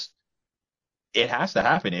 Because it has to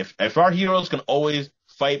happen. If our heroes can always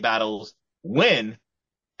fight battles, win,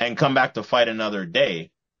 and come back to fight another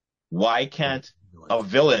day, why can't a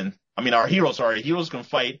villain? I mean, our heroes can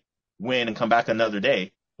fight, win, and come back another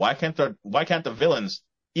day. Why can't the villains,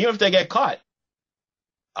 even if they get caught?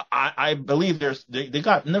 I believe they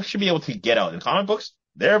should be able to get out. In comic books,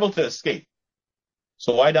 they're able to escape.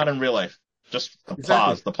 So why not in real life? Just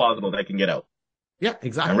Exactly. the plausible they can get out. Yeah,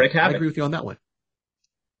 exactly. And Rick I Hammond. agree with you on that one.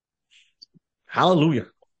 Hallelujah.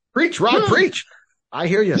 Preach, Rod, preach. I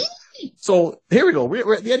hear you. So here we go.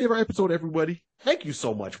 We're at the end of our episode, everybody. Thank you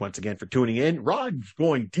so much once again for tuning in. Rod's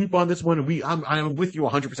going deep on this one, and I'm with you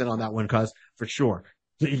 100% on that one, cuz for sure.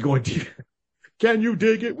 He's going deep. Can you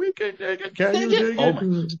dig it? We can dig it. Can you dig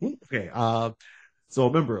it? Okay. So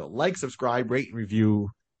remember, like, subscribe, rate, and review.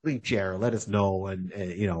 Please share. Let us know, and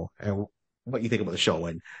what you think about the show,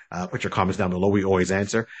 and put your comments down below. We always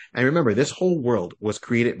answer. And remember, this whole world was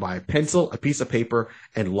created by a pencil, a piece of paper,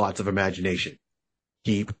 and lots of imagination.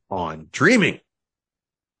 Keep on dreaming.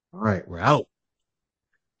 All right, we're out.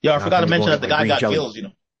 Yeah, I Now forgot to I'm gonna mention go that the get my guy green got jelly. gills.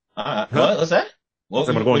 What's that? So I'm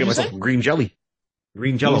gonna go and get myself some green jelly.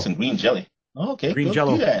 Green jello. Some green jelly. Oh, okay. Green Go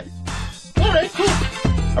jello. do that. All right, cool.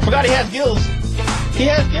 I forgot he has gills. He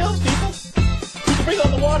has gills, people. He can bring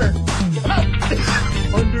on the water.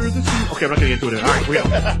 Under the sea. Okay, I'm not gonna get into it. All right, we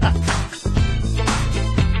out.